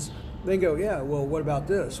is they go, yeah, well, what about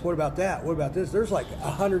this? What about that? What about this? There's like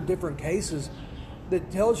 100 different cases that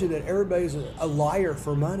tells you that everybody's a liar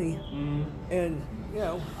for money. Mm-hmm. And,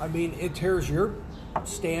 it tears your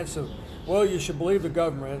stance of, well, you should believe the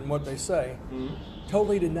government and what they say. Mm-hmm.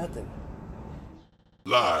 Totally to nothing.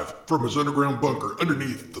 Live from his underground bunker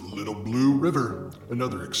underneath the Little Blue River,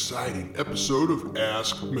 another exciting episode of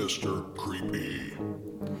Ask Mr. Creepy.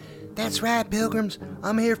 That's right, Pilgrims.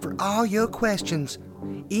 I'm here for all your questions.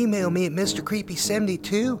 Email me at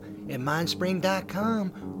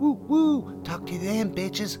MrCreepy72@mindspring.com. Woo woo. Talk to you then,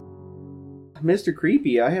 bitches. Mr.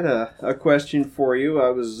 Creepy, I had a question for you. I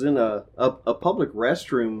was in a public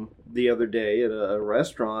restroom the other day at a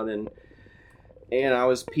restaurant, and I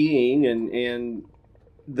was peeing, and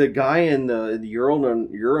the guy in the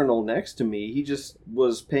urinal next to me, he just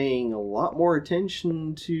was paying a lot more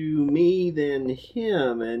attention to me than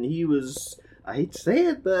him, and he was, I hate to say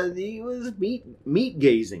it, but he was meat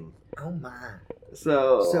gazing. Oh my.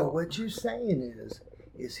 So what you're saying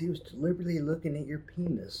is he was deliberately looking at your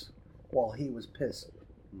penis while he was pissing?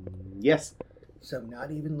 Yes. So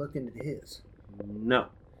not even looking at his? No.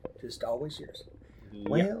 Just always yours? Yeah.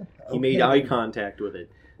 Well, he made eye contact with it.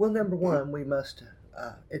 Well, number one, we must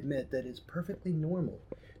admit that it's perfectly normal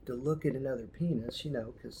to look at another penis,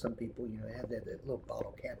 because some people, have that little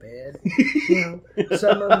bottle cap head.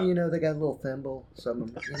 Some of them, they got a little thimble. Some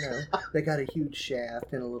of them, they got a huge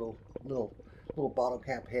shaft and a little bottle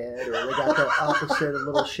cap head, or they got the opposite, a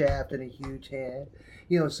little shaft and a huge head.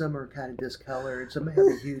 Some are kind of discolored. Some have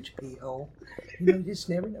a huge pee hole. You just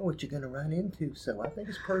never know what you're going to run into. So I think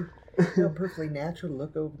it's perfectly natural to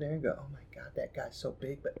look over there and go, oh my God, that guy's so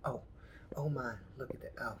big, but oh my, look at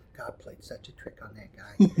that. Oh, God played such a trick on that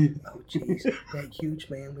guy. Oh, jeez. That huge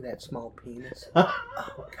man with that small penis. Oh,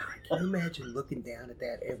 God. Can you imagine looking down at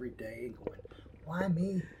that every day and going, why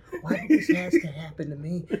me? Why this has to happen to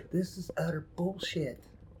me? This is utter bullshit.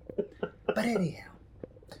 But anyhow,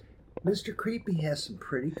 Mr. Creepy has some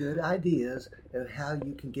pretty good ideas of how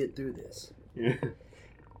you can get through this. Yeah.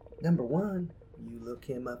 Number one, you look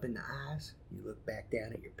him up in the eyes. You look back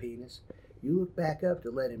down at your penis. You look back up to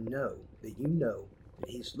let him know that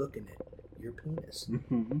he's looking at your penis.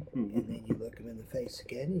 And then you look him in the face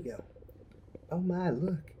again and you go, oh my,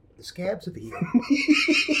 look, the scabs have healed.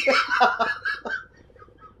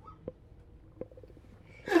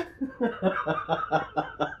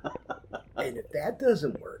 And if that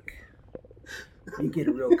doesn't work, you get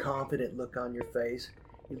a real confident look on your face.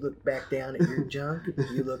 You look back down at your junk.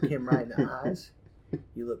 You look him right in the eyes.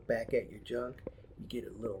 You look back at your junk. You get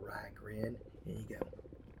a little wry grin, and you go,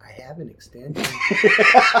 I have an extension.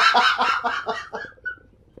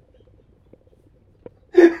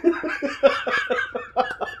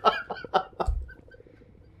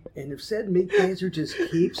 And if said meat gazer just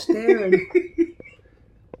keeps staring,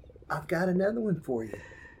 I've got another one for you.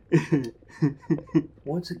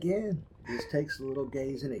 Once again, this takes a little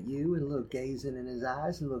gazing at you, and a little gazing in his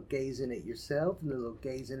eyes, and a little gazing at yourself, and a little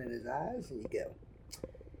gazing in his eyes, and you go,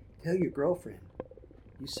 tell your girlfriend,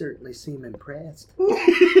 you certainly seem impressed.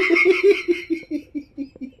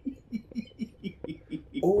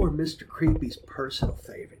 Or Mr. Creepy's personal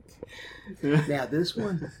favorite. Now this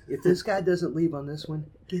one, if this guy doesn't leave on this one,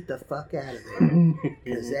 get the fuck out of there.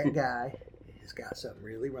 Because that guy has got something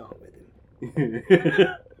really wrong with him.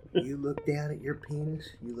 You look down at your penis,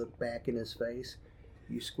 you look back in his face,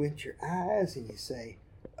 you squint your eyes and you say,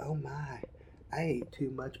 oh my, I ate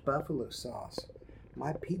too much buffalo sauce.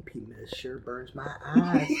 My pee-pee mist sure burns my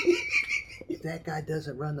eyes. If that guy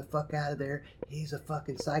doesn't run the fuck out of there, he's a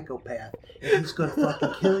fucking psychopath. And he's gonna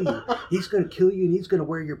fucking kill you. He's gonna kill you and he's gonna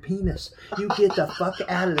wear your penis. You get the fuck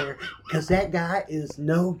out of there, because that guy is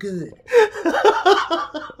no good.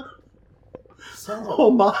 So,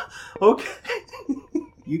 oh my, okay.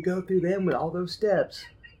 You go through them with all those steps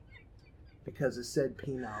because it said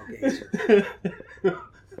penile gazer.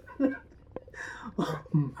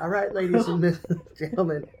 All right, ladies and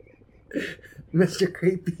gentlemen, Mr.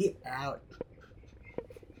 Creepy out.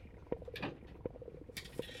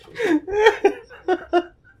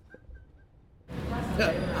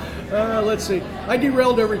 Let's see. I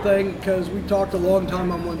derailed everything because we talked a long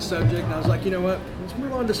time on one subject, and I was like, you know what? Let's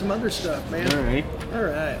move on to some other stuff, man. All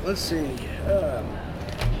right. Let's see.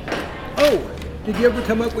 Did you ever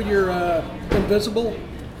come up with your Invisible?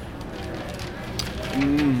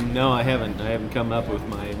 No, I haven't. I haven't come up with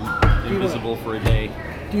my Invisible for a day.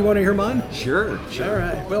 Do you want to hear mine? Sure. All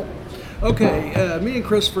right. Well, okay. Me and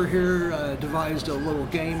Christopher here devised a little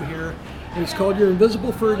game here, and it's called You're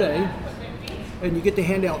Invisible for a Day. And you get to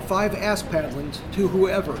hand out 5 ass paddlings to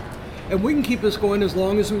whoever. And we can keep this going as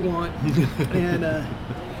long as we want. and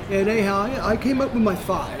anyhow, I came up with my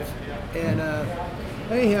 5. And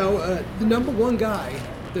anyhow, the number 1 guy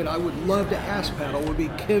that I would love to ass paddle would be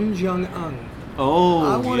Kim Jong-un.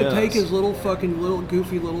 Oh, I want to take his little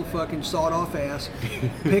goofy little fucking sawed-off ass,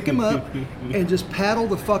 pick him up, and just paddle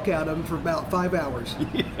the fuck out of him for about 5 hours.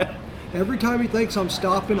 Yeah. Every time he thinks I'm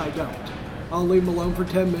stopping, I don't. I'll leave him alone for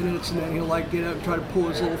 10 minutes, and then he'll like get up and try to pull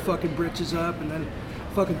his little fucking britches up, and then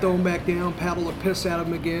fucking throw him back down, paddle the piss out of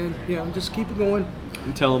him again. You know, just keep it going.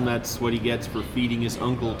 And tell him that's what he gets for feeding his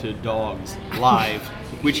uncle to dogs live,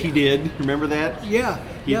 which he did. Remember that? Yeah.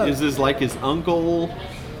 This is like his uncle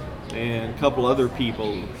and a couple other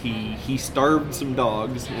people. He starved some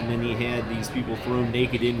dogs, and then he had these people thrown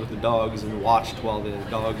naked in with the dogs and watched while the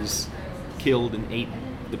dogs killed and ate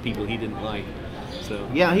the people he didn't like. So,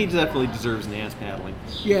 yeah, he definitely deserves an ass paddling.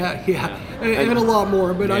 Yeah. And a lot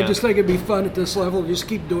more, but I Yeah. just think it'd be fun at this level. Just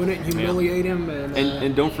keep doing it and humiliate him.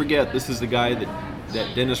 And don't forget, this is the guy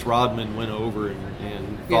that Dennis Rodman went over and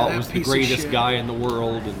thought that was the piece of greatest shit. guy in the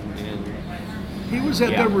world. And he was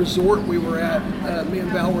at Yeah. the resort we were at, me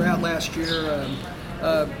and Val were at last year.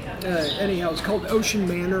 Anyhow, it's called Ocean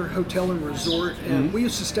Manor Hotel and Resort, and we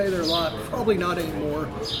used to stay there a lot. Probably not anymore,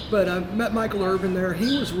 but I met Michael Irvin there.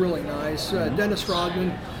 He was really nice. Dennis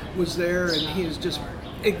Rodman was there, and he is just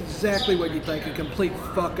exactly what you think—a complete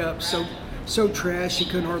fuck up. So trash he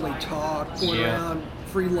couldn't hardly talk, going around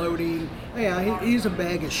freeloading. Yeah, he's a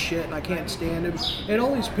bag of shit, and I can't stand him. And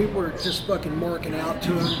all these people are just fucking marking out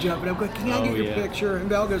to him, jumping up, going, "Can I get your picture?" And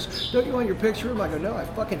Val goes, "Don't you want your picture?" I go, "No, I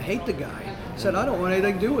fucking hate the guy." Said, "I don't want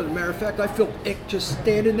anything to do with him. Matter of fact, I feel ick just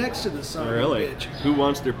standing next to the son of a bitch." Who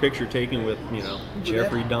wants their picture taken with,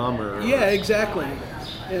 Jeffrey Dahmer? Yeah, exactly.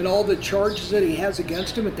 And all the charges that he has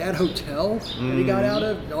against him at that hotel that he got out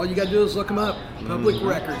of, all you got to do is look him up. Public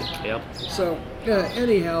record. Yep. So,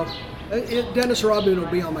 anyhow, Dennis Rodman will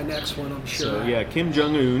be on my next one, I'm sure. So, yeah, Kim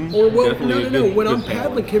Jong-un. Or, well, definitely no. When I'm good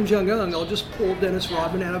paddling Kim Jong-un, I'll just pull Dennis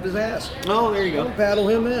Rodman out of his ass. Oh, there you I'll go. paddle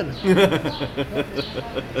him in.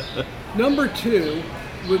 Number 2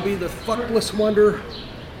 would be the fuckless wonder,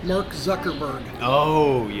 Mark Zuckerberg.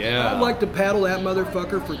 Oh, yeah. I'd like to paddle that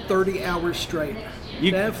motherfucker for 30 hours straight.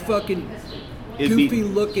 That fucking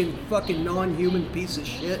goofy-looking fucking non-human piece of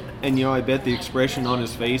shit. And, I bet the expression on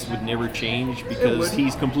his face would never change because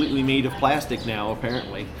he's completely made of plastic now,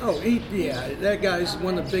 apparently. Oh, that guy's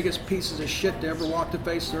one of the biggest pieces of shit to ever walk the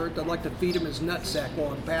face of the earth. I'd like to feed him his nutsack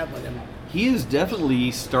while I'm paddling him. He is definitely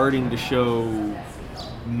starting to show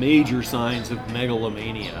major signs of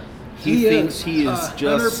megalomania. He thinks he is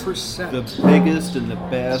just 100%. the biggest and the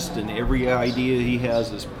best, and every idea he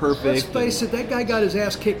has is perfect. Let's face it, that guy got his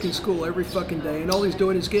ass kicked in school every fucking day, and all he's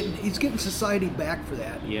doing is getting society back for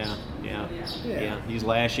that. Yeah. He's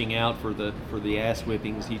lashing out for the ass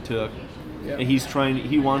whippings he took. Yeah. And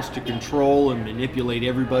he wants to control and manipulate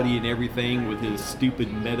everybody and everything with his stupid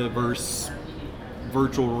metaverse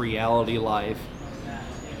virtual reality life.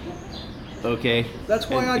 Okay. That's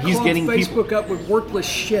why I call Facebook up with worthless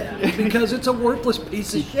shit, because it's a worthless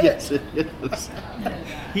piece of shit. Yes, it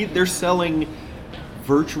is. They're selling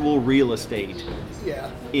virtual real estate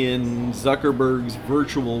in Zuckerberg's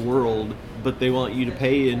virtual world, but they want you to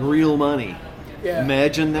pay in real money. Yeah.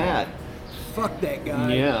 Imagine that. Fuck that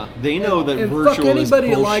guy. Yeah, they know that and virtual fuck anybody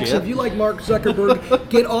is who likes bullshit. him. If you like Mark Zuckerberg,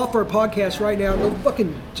 get off our podcast right now. No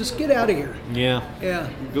fucking, just get out of here. Yeah. Yeah.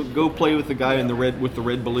 Go play with the guy in the red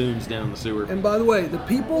balloons down the sewer. And by the way, the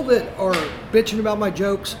people that are bitching about my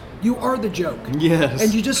jokes, you are the joke. Yes.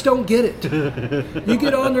 And you just don't get it. You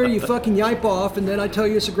get on there, you fucking yipe off, and then I tell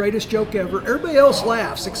you it's the greatest joke ever. Everybody else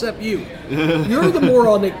laughs except you. You're the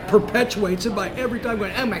moron that perpetuates it by every time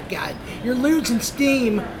going, "Oh my God, you're losing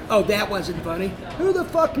steam." Oh, that wasn't funny. Who the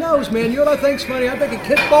fuck knows, man? You know what I think's funny? I think a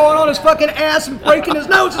kid falling on his fucking ass and breaking his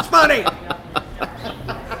nose is funny.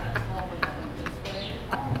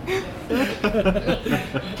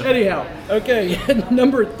 Anyhow, okay,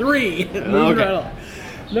 number 3. Moving right on.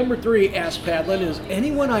 Number 3, ass paddling, is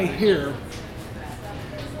anyone I hear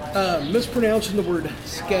mispronouncing the word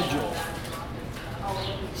schedule.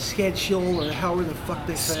 schedule or however the fuck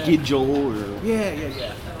they say it. Schedule or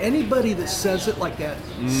Yeah. Anybody that says it like that,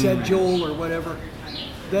 schedule or whatever,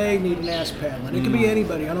 they need an ass paddling. It can be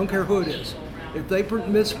anybody. I don't care who it is. If they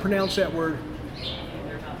mispronounce that word,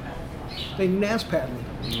 they need an ass paddling.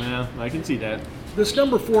 Yeah, I can see that. This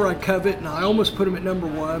number 4 I covet, and I almost put him at number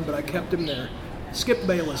 1, but I kept him there. Skip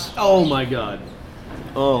Bayless. Oh my God.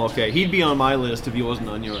 Oh, okay. He'd be on my list if he wasn't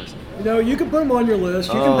on yours. You know, you can put him on your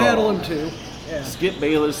list. You can paddle him too. Yeah. Skip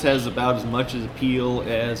Bayless has about as much appeal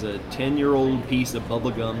as a 10-year-old piece of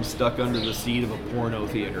bubblegum stuck under the seat of a porno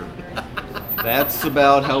theater. That's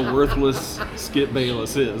about how worthless Skip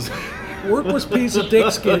Bayless is. Worthless piece of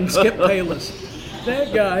dick skin, Skip Bayless.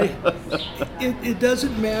 That guy, it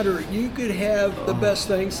doesn't matter. You could have the best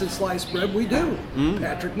thing since sliced bread. We do.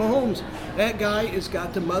 Patrick Mahomes. That guy has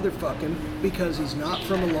got to motherfucking because he's not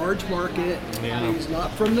from a large market. Yeah. He's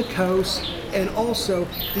not from the coast. And also,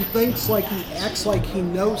 he thinks like he acts like he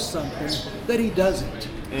knows something that he doesn't.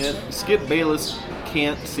 And Skip Bayless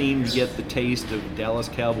can't seem to get the taste of Dallas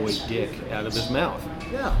Cowboy dick out of his mouth.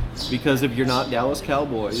 Yeah. Because if you're not Dallas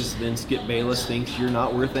Cowboys, then Skip Bayless thinks you're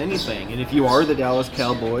not worth anything. And if you are the Dallas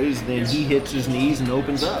Cowboys, then he hits his knees and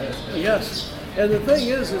opens up. Yes. And the thing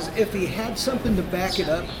is if he had something to back it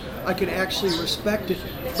up, I could actually respect it.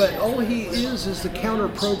 But all he is the counter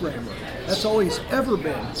programmer. That's all he's ever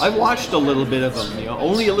been. I've watched a little bit of him,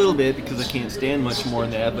 only a little bit because I can't stand much more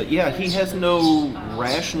than that. But yeah, he has no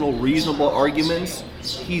rational, reasonable arguments.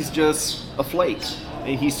 He's just a flake.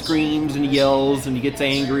 And he screams and he yells and he gets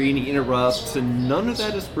angry and he interrupts, and none of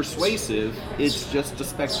that is persuasive. It's just a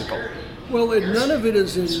spectacle. Well, none of it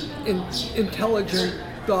is in intelligent,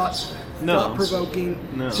 thought-provoking,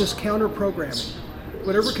 just counter-programming.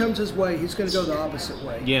 Whatever comes his way, he's going to go the opposite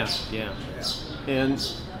way. Yeah. And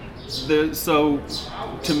so,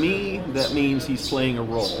 to me, that means he's playing a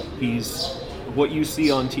role. What you see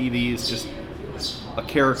on TV is just a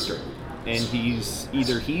character. And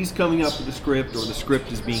he's coming up with the script or the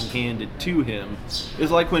script is being handed to him.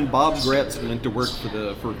 It's like when Bob Gretz went to work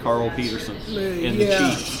for Carl Peterson and the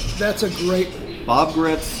Chiefs. That's a great. Bob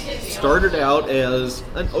Gretz started out as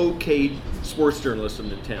an okay sports journalist in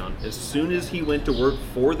the town. As soon as he went to work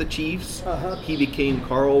for the Chiefs, he became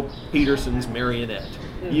Carl Peterson's marionette.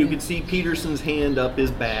 Mm-hmm. You could see Peterson's hand up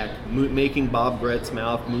his back, making Bob Gretz's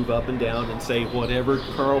mouth move up and down and say whatever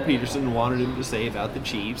Carl Peterson wanted him to say about the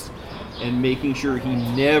Chiefs, and making sure he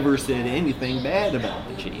never said anything bad about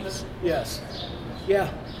the Chiefs. Yes.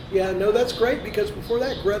 Yeah. No, that's great because before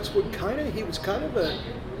that, Gretz he was kind of a.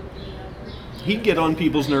 He'd get on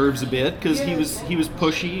people's nerves a bit because he was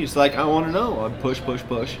pushy. He's like, I want to know. I'd push.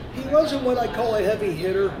 He wasn't what I call a heavy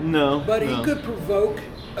hitter. No. But he could provoke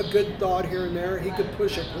a good thought here and there. He could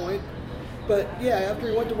push a point. But yeah, after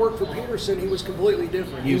he went to work for Peterson, he was completely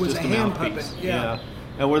different. He was just a hand puppet. Yeah.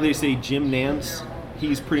 And what do they say, Jim Nantz?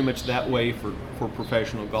 He's pretty much that way for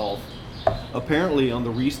professional golf. Apparently, on the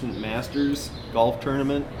recent Masters golf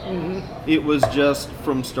tournament, it was just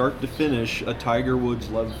from start to finish a Tiger Woods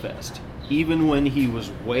love fest. Even when he was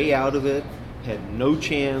way out of it, had no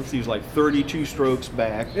chance. He was like 32 strokes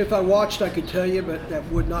back. If I watched, I could tell you, but that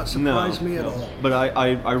would not surprise me at all. But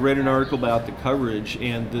I read an article about the coverage,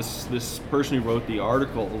 and this person who wrote the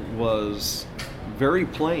article was very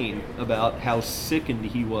plain about how sickened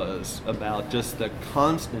he was about just the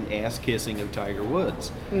constant ass-kissing of Tiger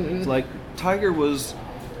Woods. It's like Tiger was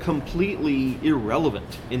completely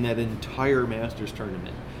irrelevant in that entire Masters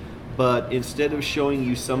tournament. But instead of showing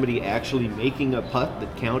you somebody actually making a putt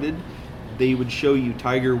that counted, they would show you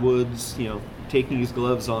Tiger Woods, taking his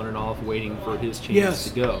gloves on and off, waiting for his chance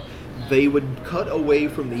to go. They would cut away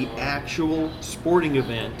from the actual sporting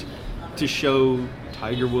event to show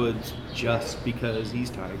Tiger Woods just because he's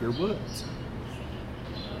Tiger Woods.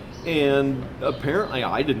 And apparently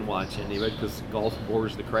I didn't watch any of it because golf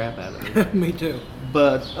bores the crap out of me. Me too.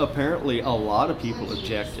 But apparently a lot of people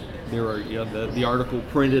objected. There are, the article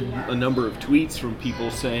printed a number of tweets from people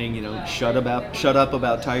saying, shut up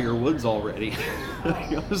about Tiger Woods already.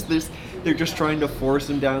 They're just trying to force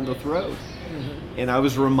him down the throat. And I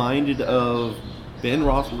was reminded of Ben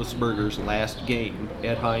Roethlisberger's last game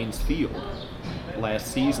at Heinz Field last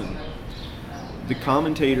season. The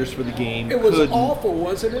commentators for the game It was awful,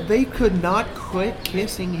 wasn't it? They could not quit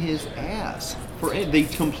kissing his ass They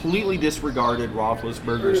completely disregarded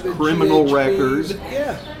Roethlisberger's The criminal GHBs, record,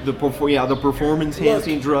 Yeah. the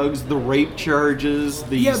performance-enhancing drugs, the rape charges,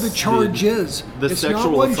 the charges. the It's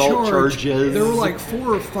sexual not one assault charge. charges. There were like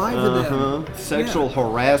 4 or 5 of them. Sexual Yeah.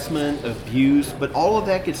 harassment, abuse, but all of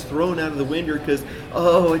that gets thrown out of the window because,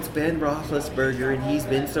 it's Ben Roethlisberger and he's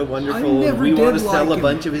been so wonderful and never we want to did sell like a him.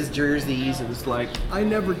 bunch of his jerseys. And it's like, I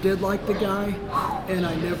never did like the guy, and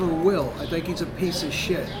I never will. I think he's a piece of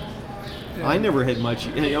shit. I never had much.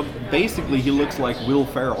 Basically, he looks like Will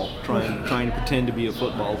Ferrell trying to pretend to be a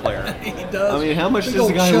football player. He does. I mean, how much Big does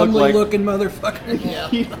old the guy look like? looking motherfucker. Yeah.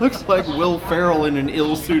 He looks like Will Ferrell in an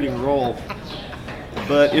ill-suiting role.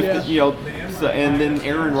 But if and then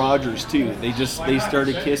Aaron Rodgers too. They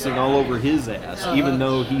started kissing all over his ass, even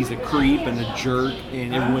though he's a creep and a jerk,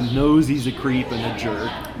 and everyone knows he's a creep and a jerk.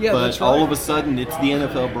 Yeah, but that's right. all of a sudden, it's the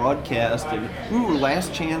NFL broadcast, and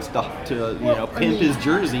last chance to pimp his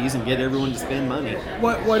jerseys and get everyone to spend money.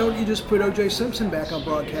 Why don't you just put O.J. Simpson back on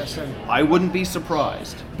broadcast then? I wouldn't be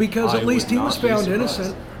surprised. Because at I least would he was not be found surprised.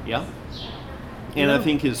 innocent. Yeah. And I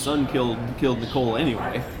think his son killed Nicole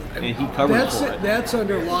anyway, and he covered for it. That's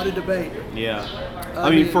under a lot of debate. Yeah. I I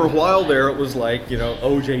mean, mean- for a while there, it was like,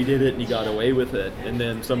 OJ did it and he got away with it. And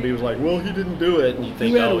then somebody was like, well, he didn't do it. And you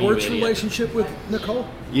think, You had a you worse idiot. relationship with Nicole?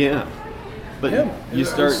 Yeah. But Him, you his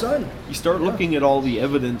start son. you start looking at all the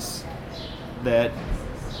evidence that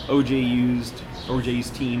OJ's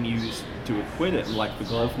team used to acquit him, like the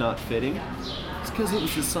glove not fitting. It's because it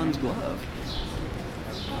was his son's glove.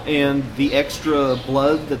 And the extra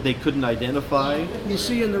blood that they couldn't identify. You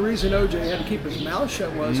see, and the reason O.J. had to keep his mouth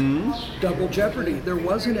shut was Mm-hmm. double jeopardy. There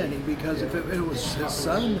wasn't any, because if it was his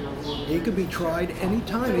son, he could be tried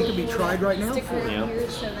anytime. He could be tried right now for it.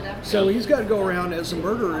 Yeah. So he's got to go around as a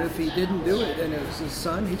murderer if he didn't do it, and it was his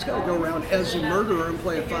son. He's got to go around as a murderer and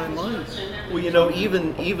play a fine line. Well,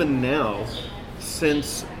 even now,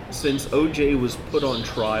 since OJ was put on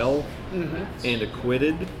trial and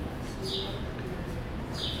acquitted,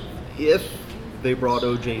 if they brought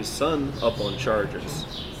OJ's son up on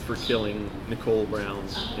charges for killing Nicole Brown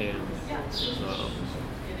and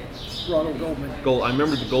Ronald Goldman. I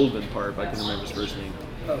remember the Goldman part, but I can remember his first name.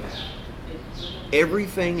 Oh.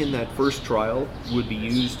 Everything in that first trial would be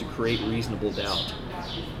used to create reasonable doubt.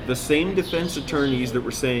 The same defense attorneys that were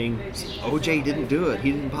saying, OJ didn't do it,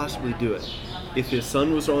 he didn't possibly do it. If his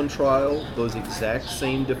son was on trial, those exact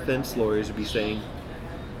same defense lawyers would be saying,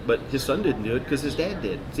 but his son didn't do it because his dad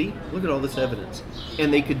did. See, look at all this evidence.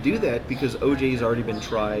 And they could do that because OJ's already been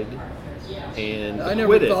tried and I never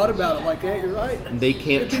acquitted. thought about it like that. You're right. And they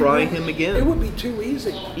can't It'd be try really- him again. It would be too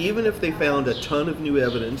easy. Even if they found a ton of new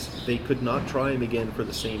evidence, they could not try him again for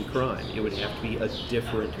the same crime. It would have to be a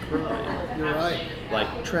different crime, You're right.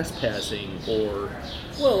 like trespassing or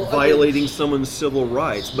Well, I mean, violating someone's civil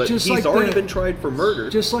rights. But Just he's like already the- been tried for murder.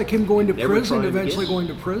 just like him going to Never prison, try him eventually again. going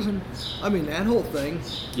to prison. I mean, that whole thing.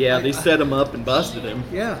 yeah, I- they set him up and busted him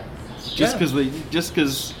Yeah. just Yeah.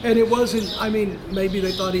 because And it wasn't, I mean, maybe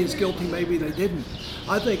they thought he was guilty, maybe they didn't.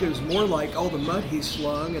 I think it was more like all the mud he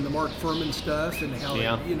slung and the Mark Furman stuff and how,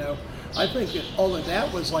 Yeah. I think that all of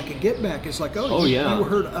that was like a get back. It's like, Oh, yeah. you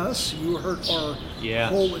hurt us, you hurt our Yeah.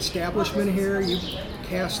 whole establishment here, you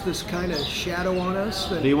cast this kind of shadow on us.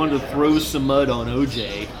 That, they wanted to throw some mud on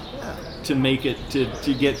OJ to make it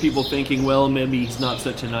to get people thinking, well, maybe he's not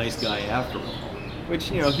such a nice guy after all. Which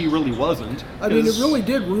he really wasn't. I mean, it 'cause- really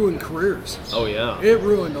did ruin careers. Oh yeah. It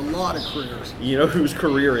ruined a lot of careers. You know whose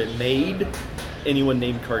career it made? Anyone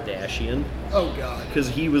named Kardashian, Oh, God. because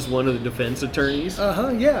he was one of the defense attorneys.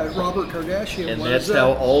 Yeah, Robert Kardashian And was. that's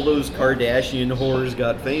how all those Kardashian whores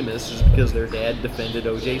got famous, is because their dad defended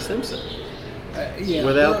O.J. Simpson. Yeah,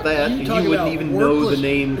 Without well, that, you you talk wouldn't about even know the worthless-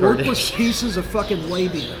 name Worthless Kardashian. pieces of fucking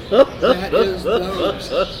labia. That is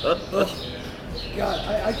those. Ugh.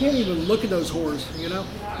 God, I can't even look at those whores,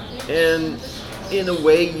 And in a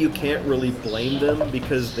way, you can't really blame them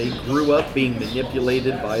because they grew up being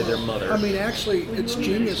manipulated by their mother. I mean, actually, it's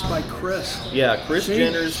genius by Chris. yeah, Kris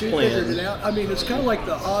Jenner's she figured it plan, out. I mean, it's kind of like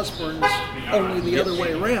the Osbournes, only the other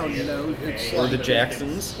way around, It's or like, the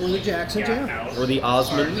Jacksons, or the Jacksons, yeah. or the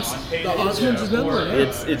Osmonds. The Osmonds is another one,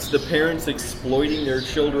 yeah. It's the parents exploiting their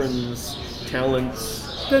children's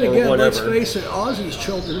talents Then or again, whatever. let's face it, Ozzy's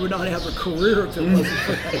children would not have a career if it wasn't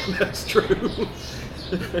for that. That's true.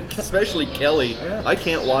 Especially Kelly. Yeah. I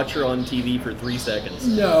can't watch her on TV for 3 seconds.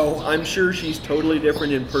 No, I'm sure she's totally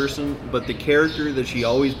different in person, but the character that she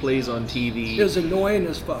always plays on TV, is annoying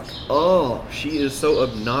as fuck. oh, she is so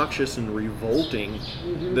obnoxious and revolting.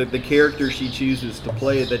 That the character she chooses to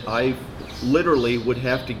play, that I literally would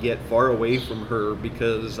have to get far away from her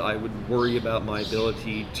because I would worry about my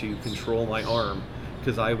ability to control my arm.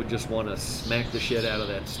 because I would just want to smack the shit out of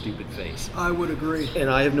that stupid face. I would agree. And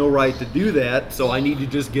I have no right to do that, so I need to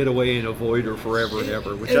just get away and avoid her forever and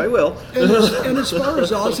ever, which I will. And as far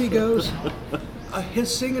as Ozzy goes,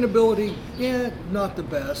 his singing ability, not the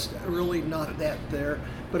best, really not that there.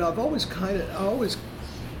 But I've always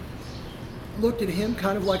looked at him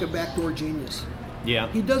kind of like a backdoor genius. Yeah.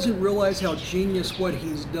 He doesn't realize how genius what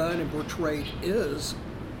he's done and portrayed is.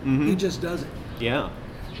 He just doesn't. Yeah.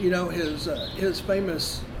 You know, his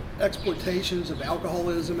famous exploitations of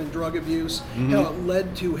alcoholism and drug abuse, how it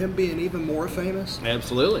led to him being even more famous.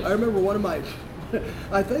 Absolutely. I remember one of my,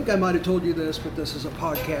 I think I might have told you this, but this is a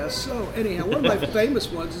podcast. So anyhow, one of my famous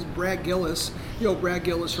ones is Brad Gillis. You know, Brad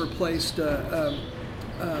Gillis replaced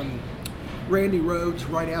Randy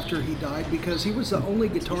Rhoads right after he died because he was the only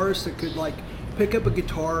guitarist that could like pick up a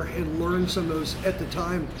guitar and learn some of those, at the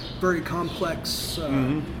time, very complex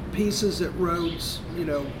pieces that Rhoads, you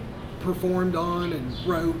know, performed on and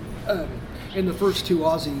wrote in the first two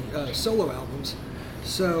Ozzy solo albums.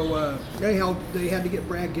 So anyhow, they had to get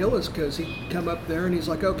Brad Gillis because he'd come up there and he's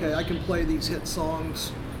like, okay, I can play these hit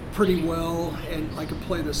songs pretty well and I can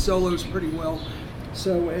play the solos pretty well.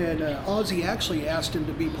 So, and Ozzy actually asked him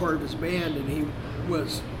to be part of his band, and he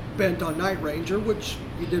was bent on Night Ranger, which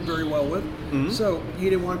he did very well with. So he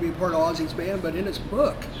didn't want to be part of Ozzy's band, but in his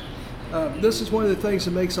book, this is one of the things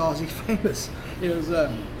that makes Ozzy famous, is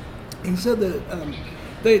he said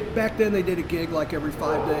that back then they did a gig like every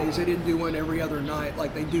 5 days. They didn't do one every other night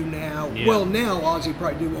like they do now. Yeah. Well, now Ozzy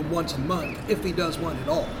probably do one once a month, if he does one at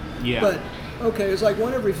all. Yeah. But, okay, it's like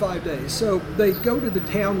one every 5 days. So they go to the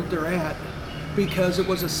town that they're at, because it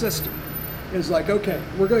was a system. It's like, okay,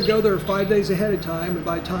 we're going to go there 5 days ahead of time, and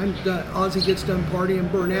by the time Ozzy gets done partying and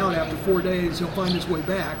burn out after 4 days, he'll find his way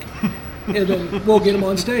back, and then we'll get him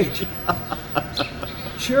on stage.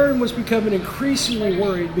 Sharon was becoming increasingly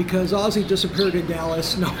worried because Ozzy disappeared in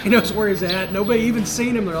Dallas. Nobody knows where he's at. Nobody even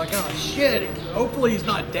seen him. They're like, oh shit, hopefully he's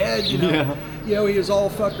not dead, you know. Yeah. You know, he was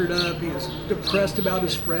all fuckered up. He was depressed about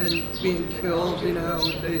his friend being killed, you know,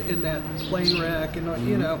 in that plane wreck, and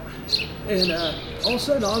you know. And all of a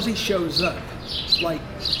sudden, Ozzy shows up, like,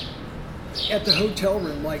 at the hotel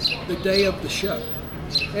room, like, the day of the show.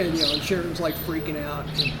 And, you know, and Sharon's, like, freaking out.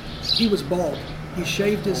 And he was bald. He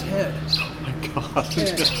shaved his head. Oh my God.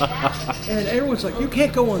 And everyone's like, you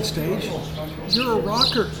can't go on stage. You're a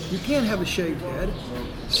rocker. You can't have a shaved head.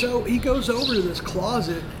 So he goes over to this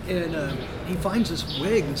closet and he finds this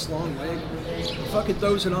wig, this long wig. He fucking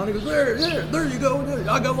throws it on. He goes, there you go.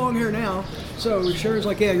 I got long hair now. So Sharon's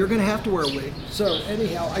like, yeah, you're going to have to wear a wig. So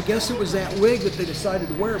anyhow, I guess it was that wig that they decided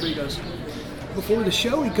to wear. But he goes, before the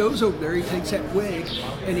show, he goes over there, he takes that wig,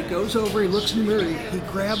 and he goes over, he looks in the mirror, he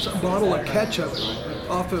grabs a bottle of ketchup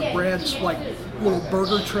off of Brad's, like, little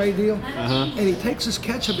burger tray deal, and he takes his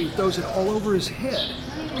ketchup and he throws it all over his head,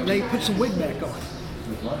 and then he puts the wig back on.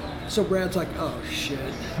 So Brad's like, oh shit,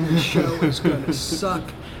 this show is going to suck.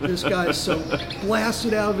 This guy's so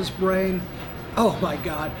blasted out of his brain. Oh my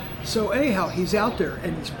God. So anyhow, he's out there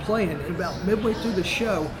and he's playing, and about midway through the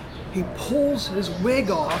show, he pulls his wig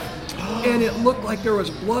off, and it looked like there was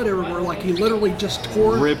blood everywhere, like he literally just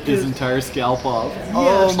tore Ripped his entire scalp off. Yes.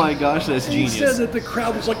 Oh my gosh, that's genius. He said that the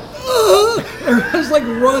crowd was like, ugh! Everyone was like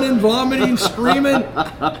running, vomiting, screaming.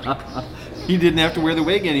 He didn't have to wear the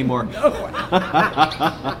wig anymore. And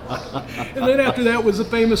then after that was the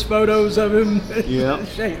famous photos of him Yep.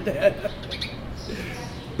 shaved head.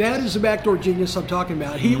 That is the backdoor genius I'm talking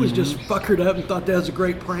about. He was just fuckered up and thought that was a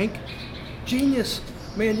great prank. Genius.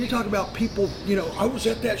 Man, you talk about people, you know, I was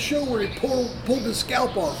at that show where he pulled his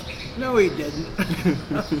scalp off. No, he didn't.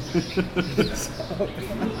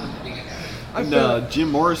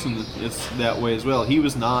 Jim Morrison is that way as well. He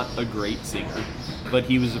was not a great singer, but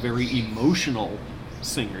he was a very emotional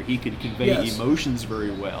singer. He could convey Yes. emotions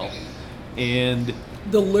very well. And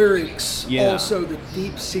The lyrics, Yeah. also the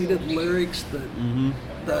deep-seated lyrics, the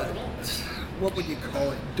what would you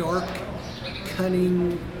call it? Dark,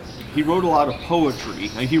 cunning. he wrote a lot of poetry.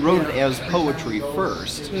 And he wrote it Yeah. as poetry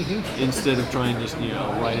first, instead of trying to,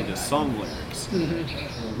 write it as song lyrics.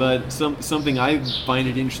 But something I find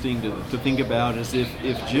it interesting to think about is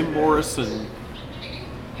if Jim Morrison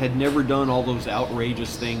had never done all those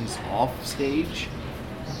outrageous things off stage,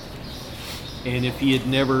 and if he had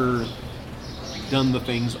never done the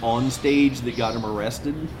things on stage that got him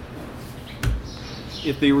arrested,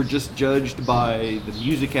 if they were just judged by the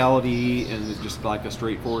musicality and just like a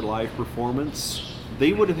straightforward live performance,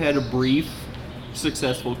 they would have had a brief,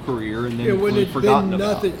 successful career and then It would have forgotten been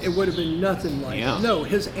nothing. about. It would have been nothing like Yeah. it. No,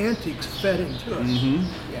 his antics fed into it.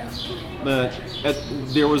 Yeah. But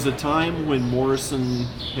there was a time when Morrison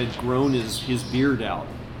had grown his beard out,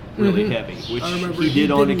 really heavy, which I remember he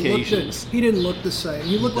did on didn't look occasions. he didn't look the same.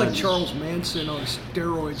 He looked like Charles Manson on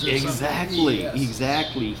steroids or Exactly, something. Yes.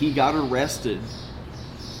 exactly. He got arrested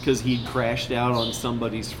because he'd crashed out on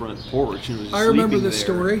somebody's front porch and was I remember sleeping the there.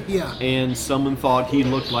 story, yeah. And someone thought he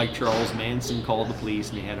looked like Charles Manson, called the police,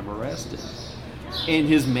 and they had him arrested. And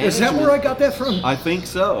his management... Is that where I got that from? I think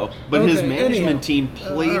so. But his Okay, management anyhow. team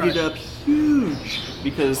played All right. it up huge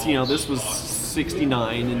because, this was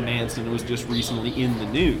 69 and Manson was just recently in the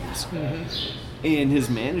news. Mm-hmm. And his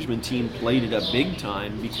management team played it up big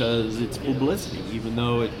time because it's publicity, even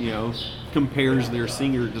though it, compares their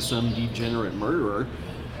singer to some degenerate murderer.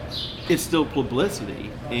 It's still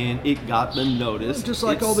publicity, and it got them noticed. Just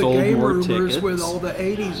like It all the sold gay more rumors tickets. with all the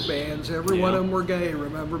 80s bands. Every Yeah. one of them were gay,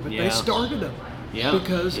 remember? But Yeah. they started them Yeah,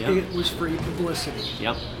 because yeah. it was free publicity.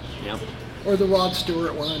 Yep, yep. Or the Rod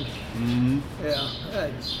Stewart one. Mm-hmm.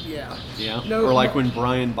 Yeah. Yeah. No, or like when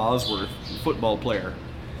Brian Bosworth, football player,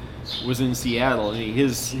 was in Seattle, and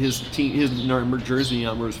his team, his jersey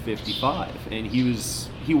number was 55, and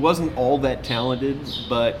he wasn't all that talented,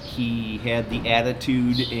 but he had the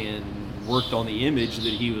attitude and worked on the image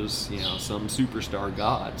that he was, some superstar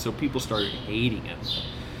god. So people started hating him.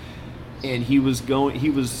 And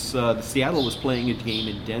Seattle was playing a game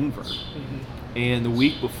in Denver. And the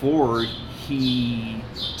week before, he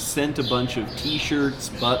sent a bunch of t-shirts,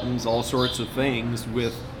 buttons, all sorts of things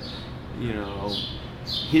with,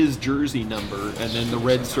 his jersey number and then the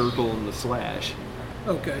red circle and the slash.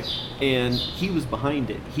 Okay. And he was behind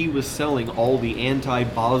it. He was selling all the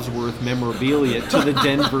anti-Bosworth memorabilia to the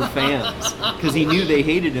Denver fans because he knew they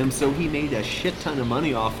hated him, so he made a shit ton of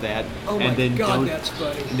money off that. Oh my and then God, that's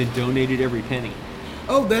funny. And then donated every penny.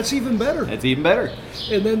 Oh, that's even better. That's even better.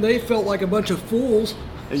 And then they felt like a bunch of fools.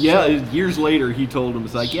 Yeah, years later he told him,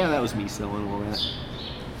 it's like, yeah, that was me selling all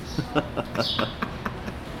that.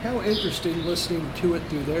 How interesting listening to it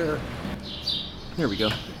through there. There we go.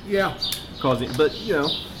 Yeah. But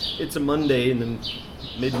it's a Monday and then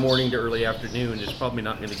mid-morning to early afternoon. It's probably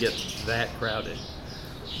not going to get that crowded.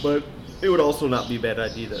 But it would also not be a bad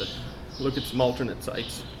idea to look at some alternate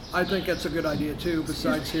sites. I think that's a good idea too,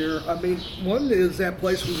 besides here. I mean, one is that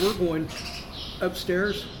place we were going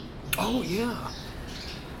upstairs. Oh, yeah.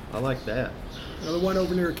 I like that. Another one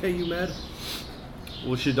over near KU Med.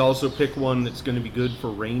 We should also pick one that's going to be good for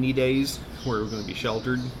rainy days, where we're going to be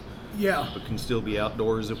sheltered, Yeah. but can still be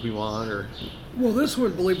outdoors if we want. Or Well, this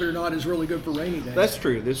one, believe it or not, is really good for rainy days. that's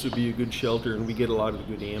true. This would be a good shelter, and we get a lot of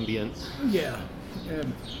good ambient. Yeah.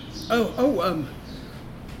 And,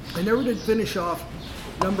 I never did finish off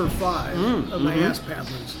number 5 of my ass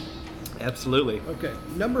paddlings. Absolutely. Okay,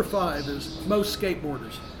 number 5 is most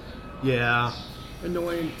skateboarders. Yeah.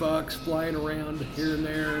 Annoying fucks flying around here and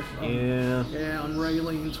there. Yeah. On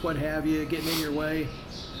railings, what have you, getting in your way.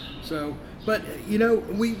 So, but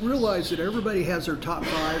we realize that everybody has their top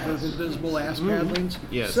 5 of invisible ass paddlings.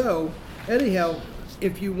 Yes. So, anyhow,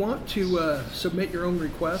 if you want to submit your own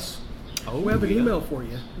requests, we have an yeah. email for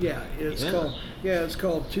you. Yeah, it's Yeah.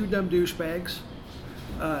 called Two Dumb Douchebags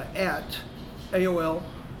at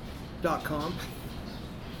AOL.com.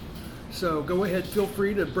 So go ahead, feel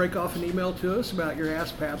free to break off an email to us about your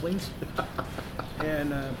ass paddlings.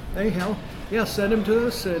 And anyhow, send them to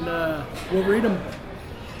us and we'll read them.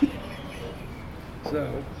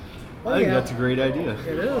 So, I think that's a great idea.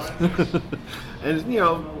 It is.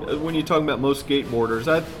 And when you're talking about most skateboarders,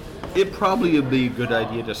 it probably would be a good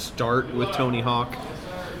idea to start with Tony Hawk.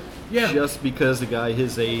 Yeah. Just because a guy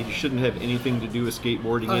his age shouldn't have anything to do with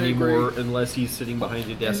skateboarding I anymore agree. unless he's sitting behind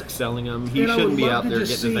a desk selling them. He And I would shouldn't be love out to there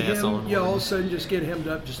just getting his see ass him, on. all of a sudden just get him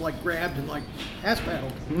up, just like grabbed and like ass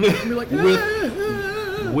paddled. And be like,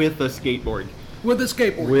 With a skateboard. with a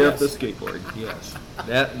skateboard. With yes. a skateboard, yes.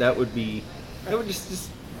 That would it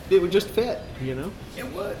would just fit,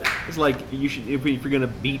 It would. It's like if you're gonna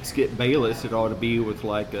beat Skip Bayless, it ought to be with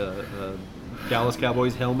like a Dallas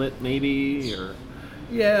Cowboys helmet, maybe, or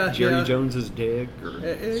Yeah. Jerry Jones's dick, or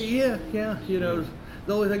Yeah. The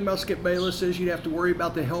only thing about Skip Bayless is you'd have to worry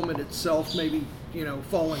about the helmet itself, maybe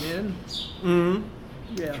falling in. Mm-hmm.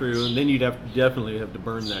 Yeah. True, and then you'd definitely have to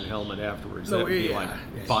burn that helmet afterwards. That would be like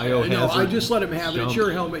biohazard. No, I just let him have it. It's dump.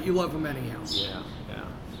 your helmet. You love him anyhow.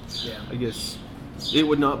 Yeah. I guess it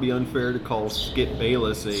would not be unfair to call Skip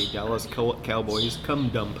Bayless a Dallas Cowboys cum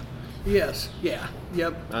dump. Yes. Yeah.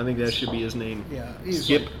 Yep. I think that should be his name. Yeah. He's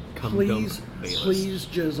Skip like, cum please, dump Bayless. please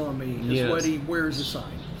jizz on me is Yes. what he wears a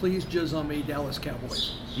sign. Please jizz on me, Dallas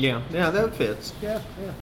Cowboys. Yeah, that fits. Yeah.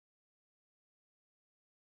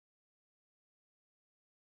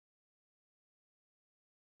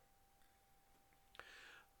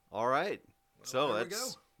 All right. So there we go.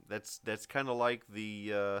 that's kind of like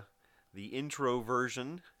the intro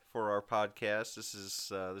version for our podcast. This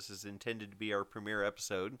is intended to be our premiere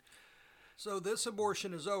episode. So this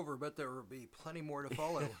abortion is over, but there will be plenty more to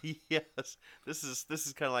follow. Yes, this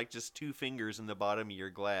is kind of like just 2 fingers in the bottom of your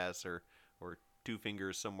glass, or 2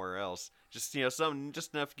 fingers somewhere else. Just something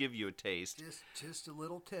just enough to give you a taste. Just a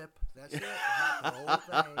little tip. That's it. The whole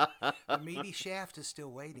thing. The meaty shaft is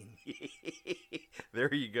still waiting.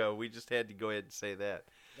 There you go. We just had to go ahead and say that.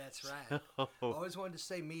 That's right. I always wanted to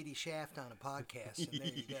say meaty shaft on a podcast, and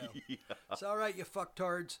there you go. Yeah. It's all right, you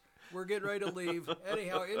fucktards. We're getting ready to leave.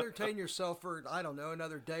 Anyhow, entertain yourself for, I don't know,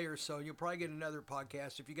 another day or so. You'll probably get another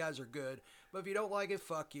podcast if you guys are good. But if you don't like it,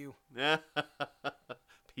 fuck you.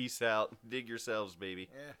 Peace out. Dig yourselves, baby.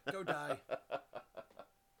 Yeah, go die.